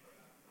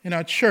in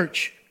our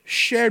church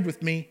shared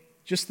with me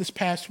just this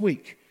past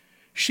week.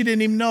 She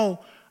didn't even know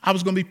I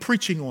was going to be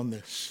preaching on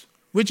this.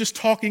 We're just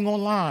talking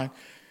online.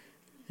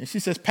 And she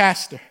says,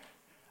 Pastor,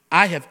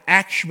 I have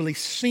actually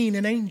seen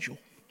an angel.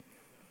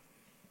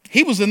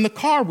 He was in the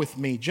car with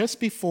me just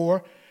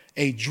before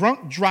a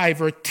drunk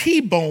driver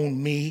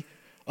T-boned me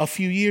a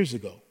few years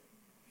ago.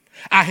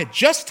 I had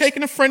just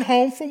taken a friend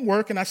home from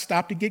work and I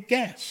stopped to get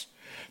gas.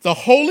 The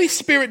Holy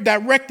Spirit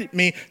directed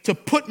me to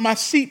put my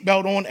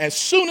seatbelt on as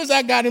soon as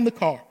I got in the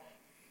car.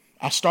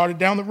 I started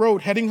down the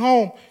road heading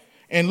home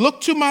and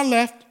looked to my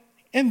left,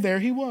 and there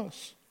he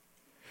was.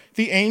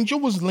 The angel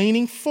was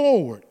leaning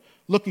forward,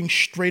 looking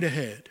straight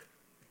ahead.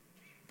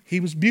 He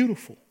was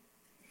beautiful.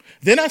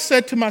 Then I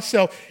said to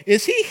myself,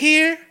 is he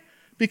here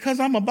because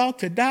I'm about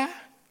to die?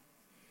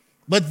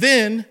 But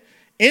then,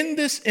 in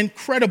this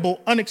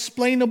incredible,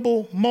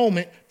 unexplainable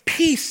moment,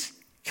 peace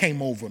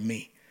came over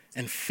me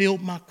and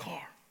filled my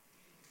car.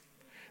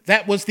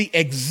 That was the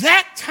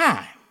exact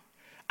time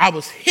I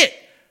was hit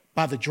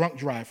by the drunk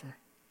driver.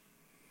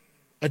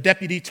 A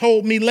deputy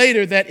told me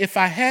later that if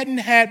I hadn't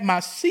had my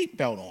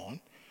seatbelt on,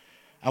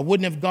 I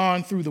would have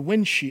gone through the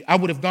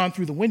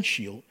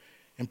windshield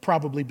and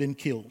probably been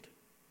killed.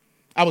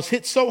 I was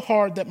hit so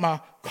hard that my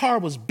car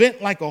was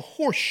bent like a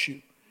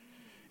horseshoe.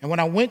 And when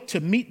I went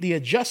to meet the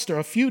adjuster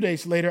a few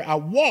days later, I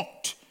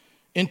walked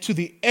into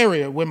the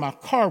area where my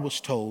car was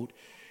towed,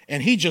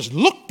 and he just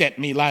looked at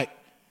me like,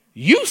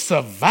 you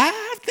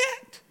survived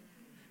that?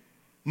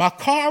 My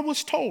car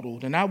was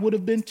totaled, and I would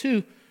have been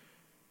too,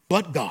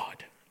 but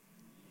God.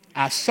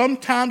 I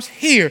sometimes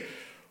hear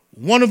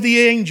one of the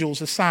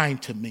angels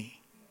assigned to me.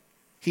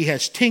 He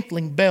has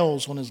tinkling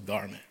bells on his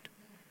garment.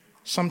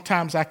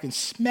 Sometimes I can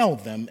smell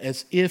them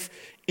as if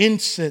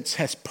incense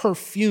has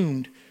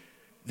perfumed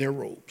their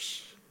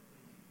robes.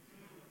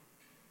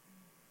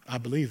 I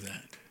believe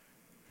that.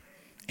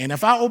 And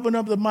if I open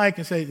up the mic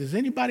and say, does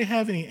anybody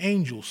have any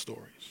angel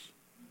stories?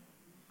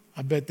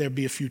 I bet there'll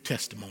be a few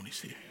testimonies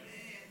here.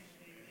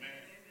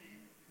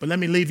 But let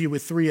me leave you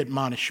with 3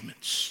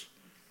 admonishments.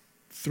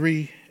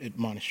 3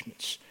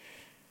 admonishments.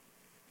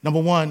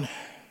 Number 1,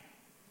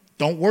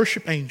 don't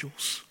worship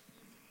angels.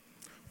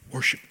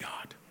 Worship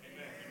God.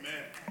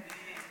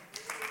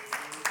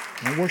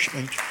 Don't worship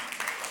angels.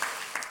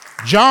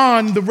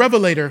 John the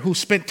Revelator, who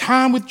spent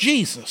time with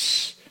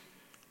Jesus,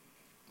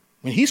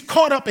 when he's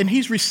caught up and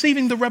he's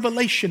receiving the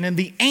revelation and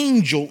the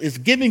angel is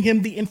giving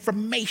him the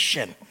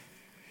information,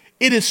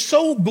 it is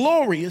so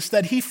glorious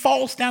that he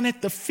falls down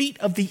at the feet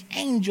of the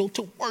angel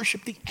to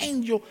worship the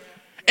angel.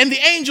 And the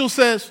angel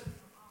says,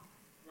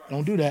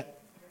 don't do that,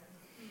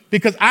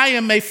 because I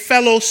am a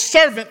fellow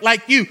servant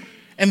like you.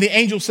 And the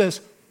angel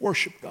says,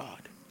 worship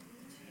God.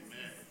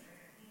 Amen.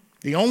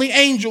 The only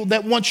angel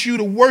that wants you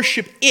to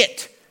worship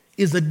it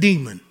is a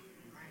demon.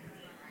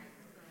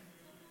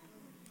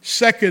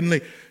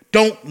 Secondly,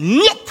 don't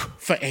look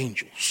for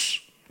angels.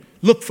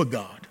 Look for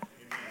God.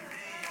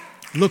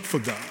 Look for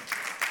God.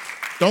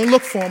 Don't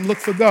look for him, look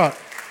for God.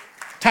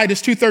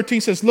 Titus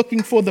 2:13 says,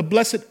 looking for the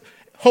blessed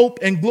hope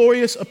and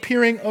glorious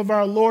appearing of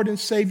our Lord and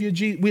Savior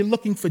Jesus. We're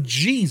looking for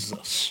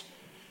Jesus.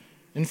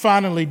 And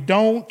finally,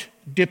 don't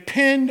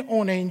depend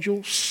on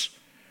angels.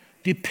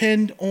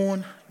 Depend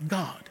on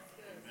God.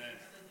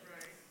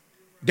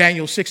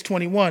 Daniel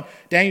 6:21,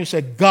 Daniel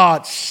said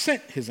God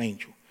sent his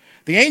angel.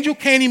 The angel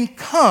can't even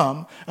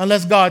come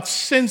unless God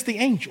sends the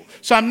angel.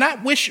 So I'm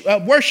not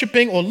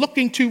worshiping or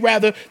looking to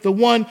rather the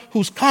one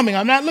who's coming.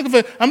 I'm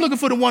looking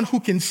for the one who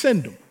can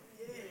send him.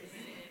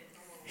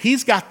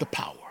 He's got the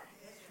power.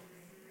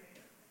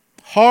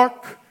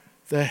 Hark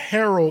the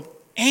herald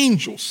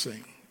angels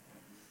sing.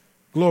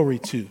 Glory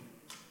to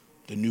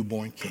the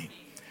newborn King.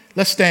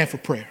 Let's stand for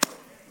prayer.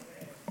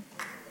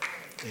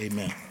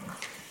 Amen.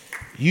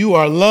 You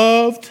are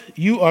loved,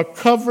 you are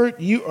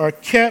covered, you are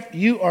kept,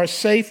 you are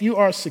safe, you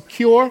are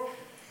secure.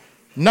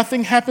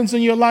 Nothing happens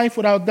in your life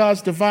without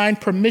God's divine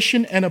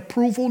permission and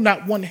approval.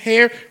 Not one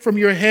hair from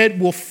your head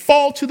will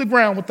fall to the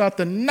ground without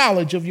the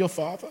knowledge of your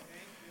Father.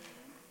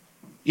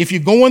 If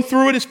you're going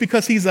through it, it's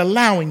because he's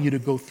allowing you to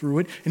go through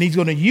it, and he's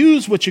going to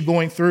use what you're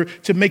going through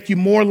to make you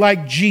more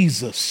like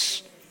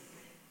Jesus.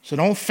 So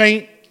don't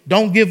faint,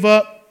 don't give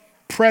up,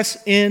 press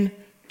in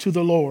to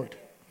the Lord.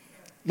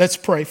 Let's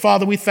pray.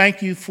 Father, we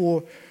thank you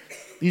for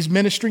these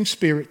ministering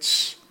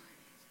spirits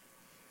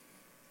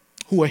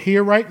who are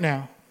here right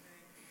now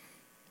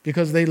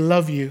because they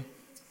love you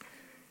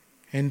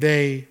and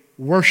they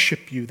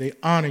worship you, they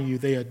honor you,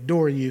 they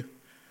adore you.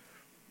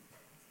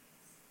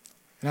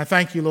 And I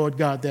thank you, Lord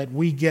God, that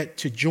we get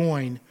to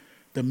join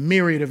the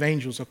myriad of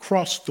angels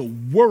across the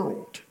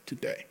world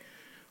today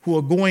who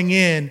are going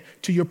in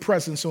to your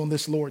presence on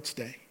this Lord's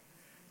Day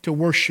to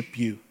worship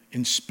you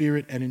in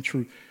spirit and in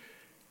truth.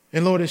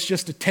 And Lord, it's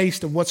just a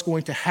taste of what's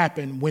going to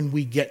happen when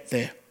we get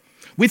there.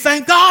 We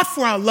thank God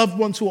for our loved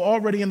ones who are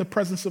already in the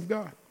presence of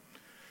God.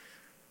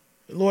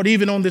 Lord,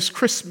 even on this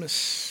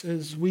Christmas,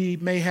 as we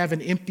may have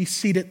an empty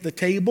seat at the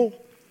table,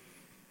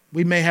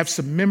 we may have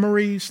some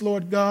memories,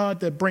 Lord God,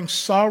 that bring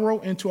sorrow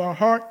into our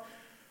heart.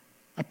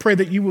 I pray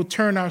that you will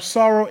turn our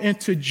sorrow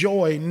into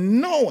joy,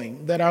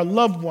 knowing that our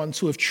loved ones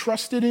who have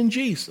trusted in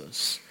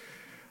Jesus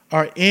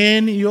are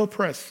in your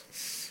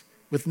presence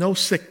with no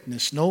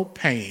sickness, no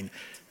pain,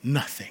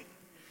 nothing.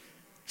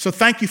 So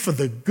thank you for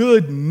the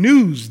good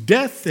news.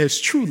 Death has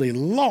truly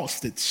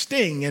lost its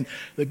sting, and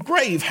the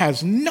grave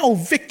has no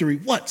victory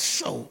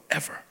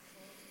whatsoever.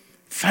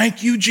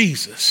 Thank you,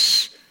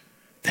 Jesus,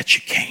 that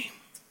you came.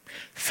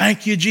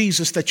 Thank you,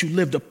 Jesus, that you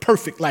lived a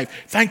perfect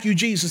life. Thank you,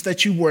 Jesus,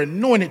 that you were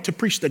anointed to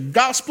preach the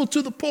gospel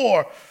to the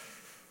poor.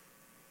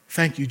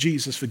 Thank you,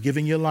 Jesus, for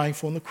giving your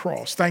life on the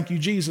cross. Thank you,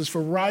 Jesus,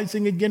 for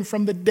rising again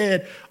from the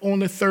dead on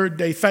the third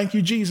day. Thank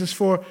you, Jesus,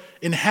 for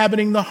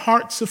inhabiting the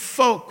hearts of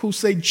folk who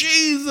say,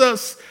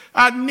 Jesus,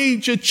 I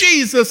need you.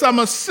 Jesus, I'm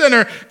a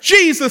sinner.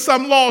 Jesus,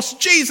 I'm lost.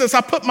 Jesus,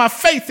 I put my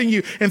faith in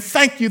you. And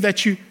thank you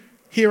that you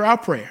hear our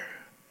prayer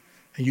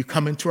and you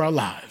come into our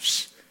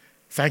lives.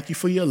 Thank you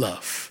for your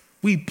love.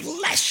 We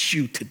bless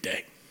you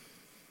today.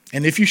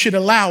 And if you should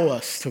allow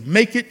us to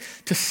make it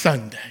to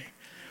Sunday,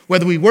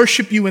 whether we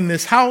worship you in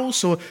this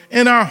house or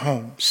in our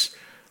homes,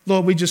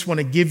 Lord, we just want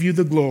to give you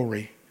the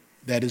glory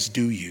that is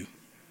due you.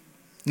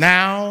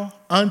 Now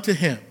unto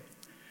him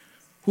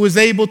who is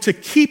able to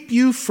keep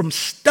you from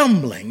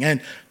stumbling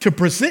and to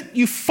present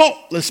you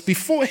faultless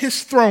before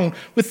his throne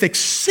with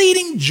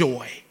exceeding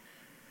joy,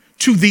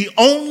 to the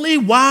only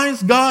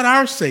wise God,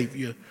 our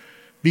Savior,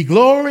 be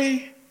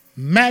glory,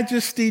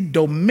 majesty,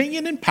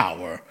 dominion, and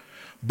power,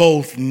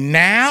 both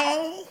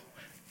now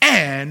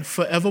and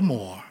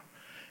forevermore.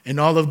 And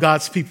all of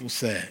God's people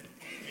said,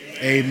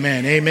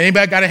 amen. Amen.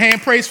 Anybody got a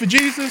hand praise for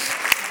Jesus?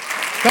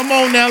 Come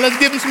on now, let's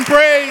give him some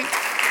praise.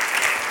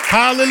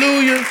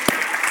 Hallelujah.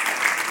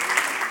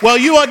 Well,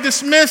 you are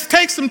dismissed.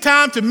 Take some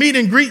time to meet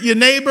and greet your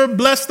neighbor.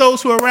 Bless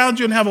those who are around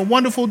you and have a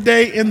wonderful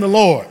day in the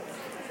Lord.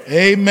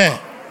 Amen.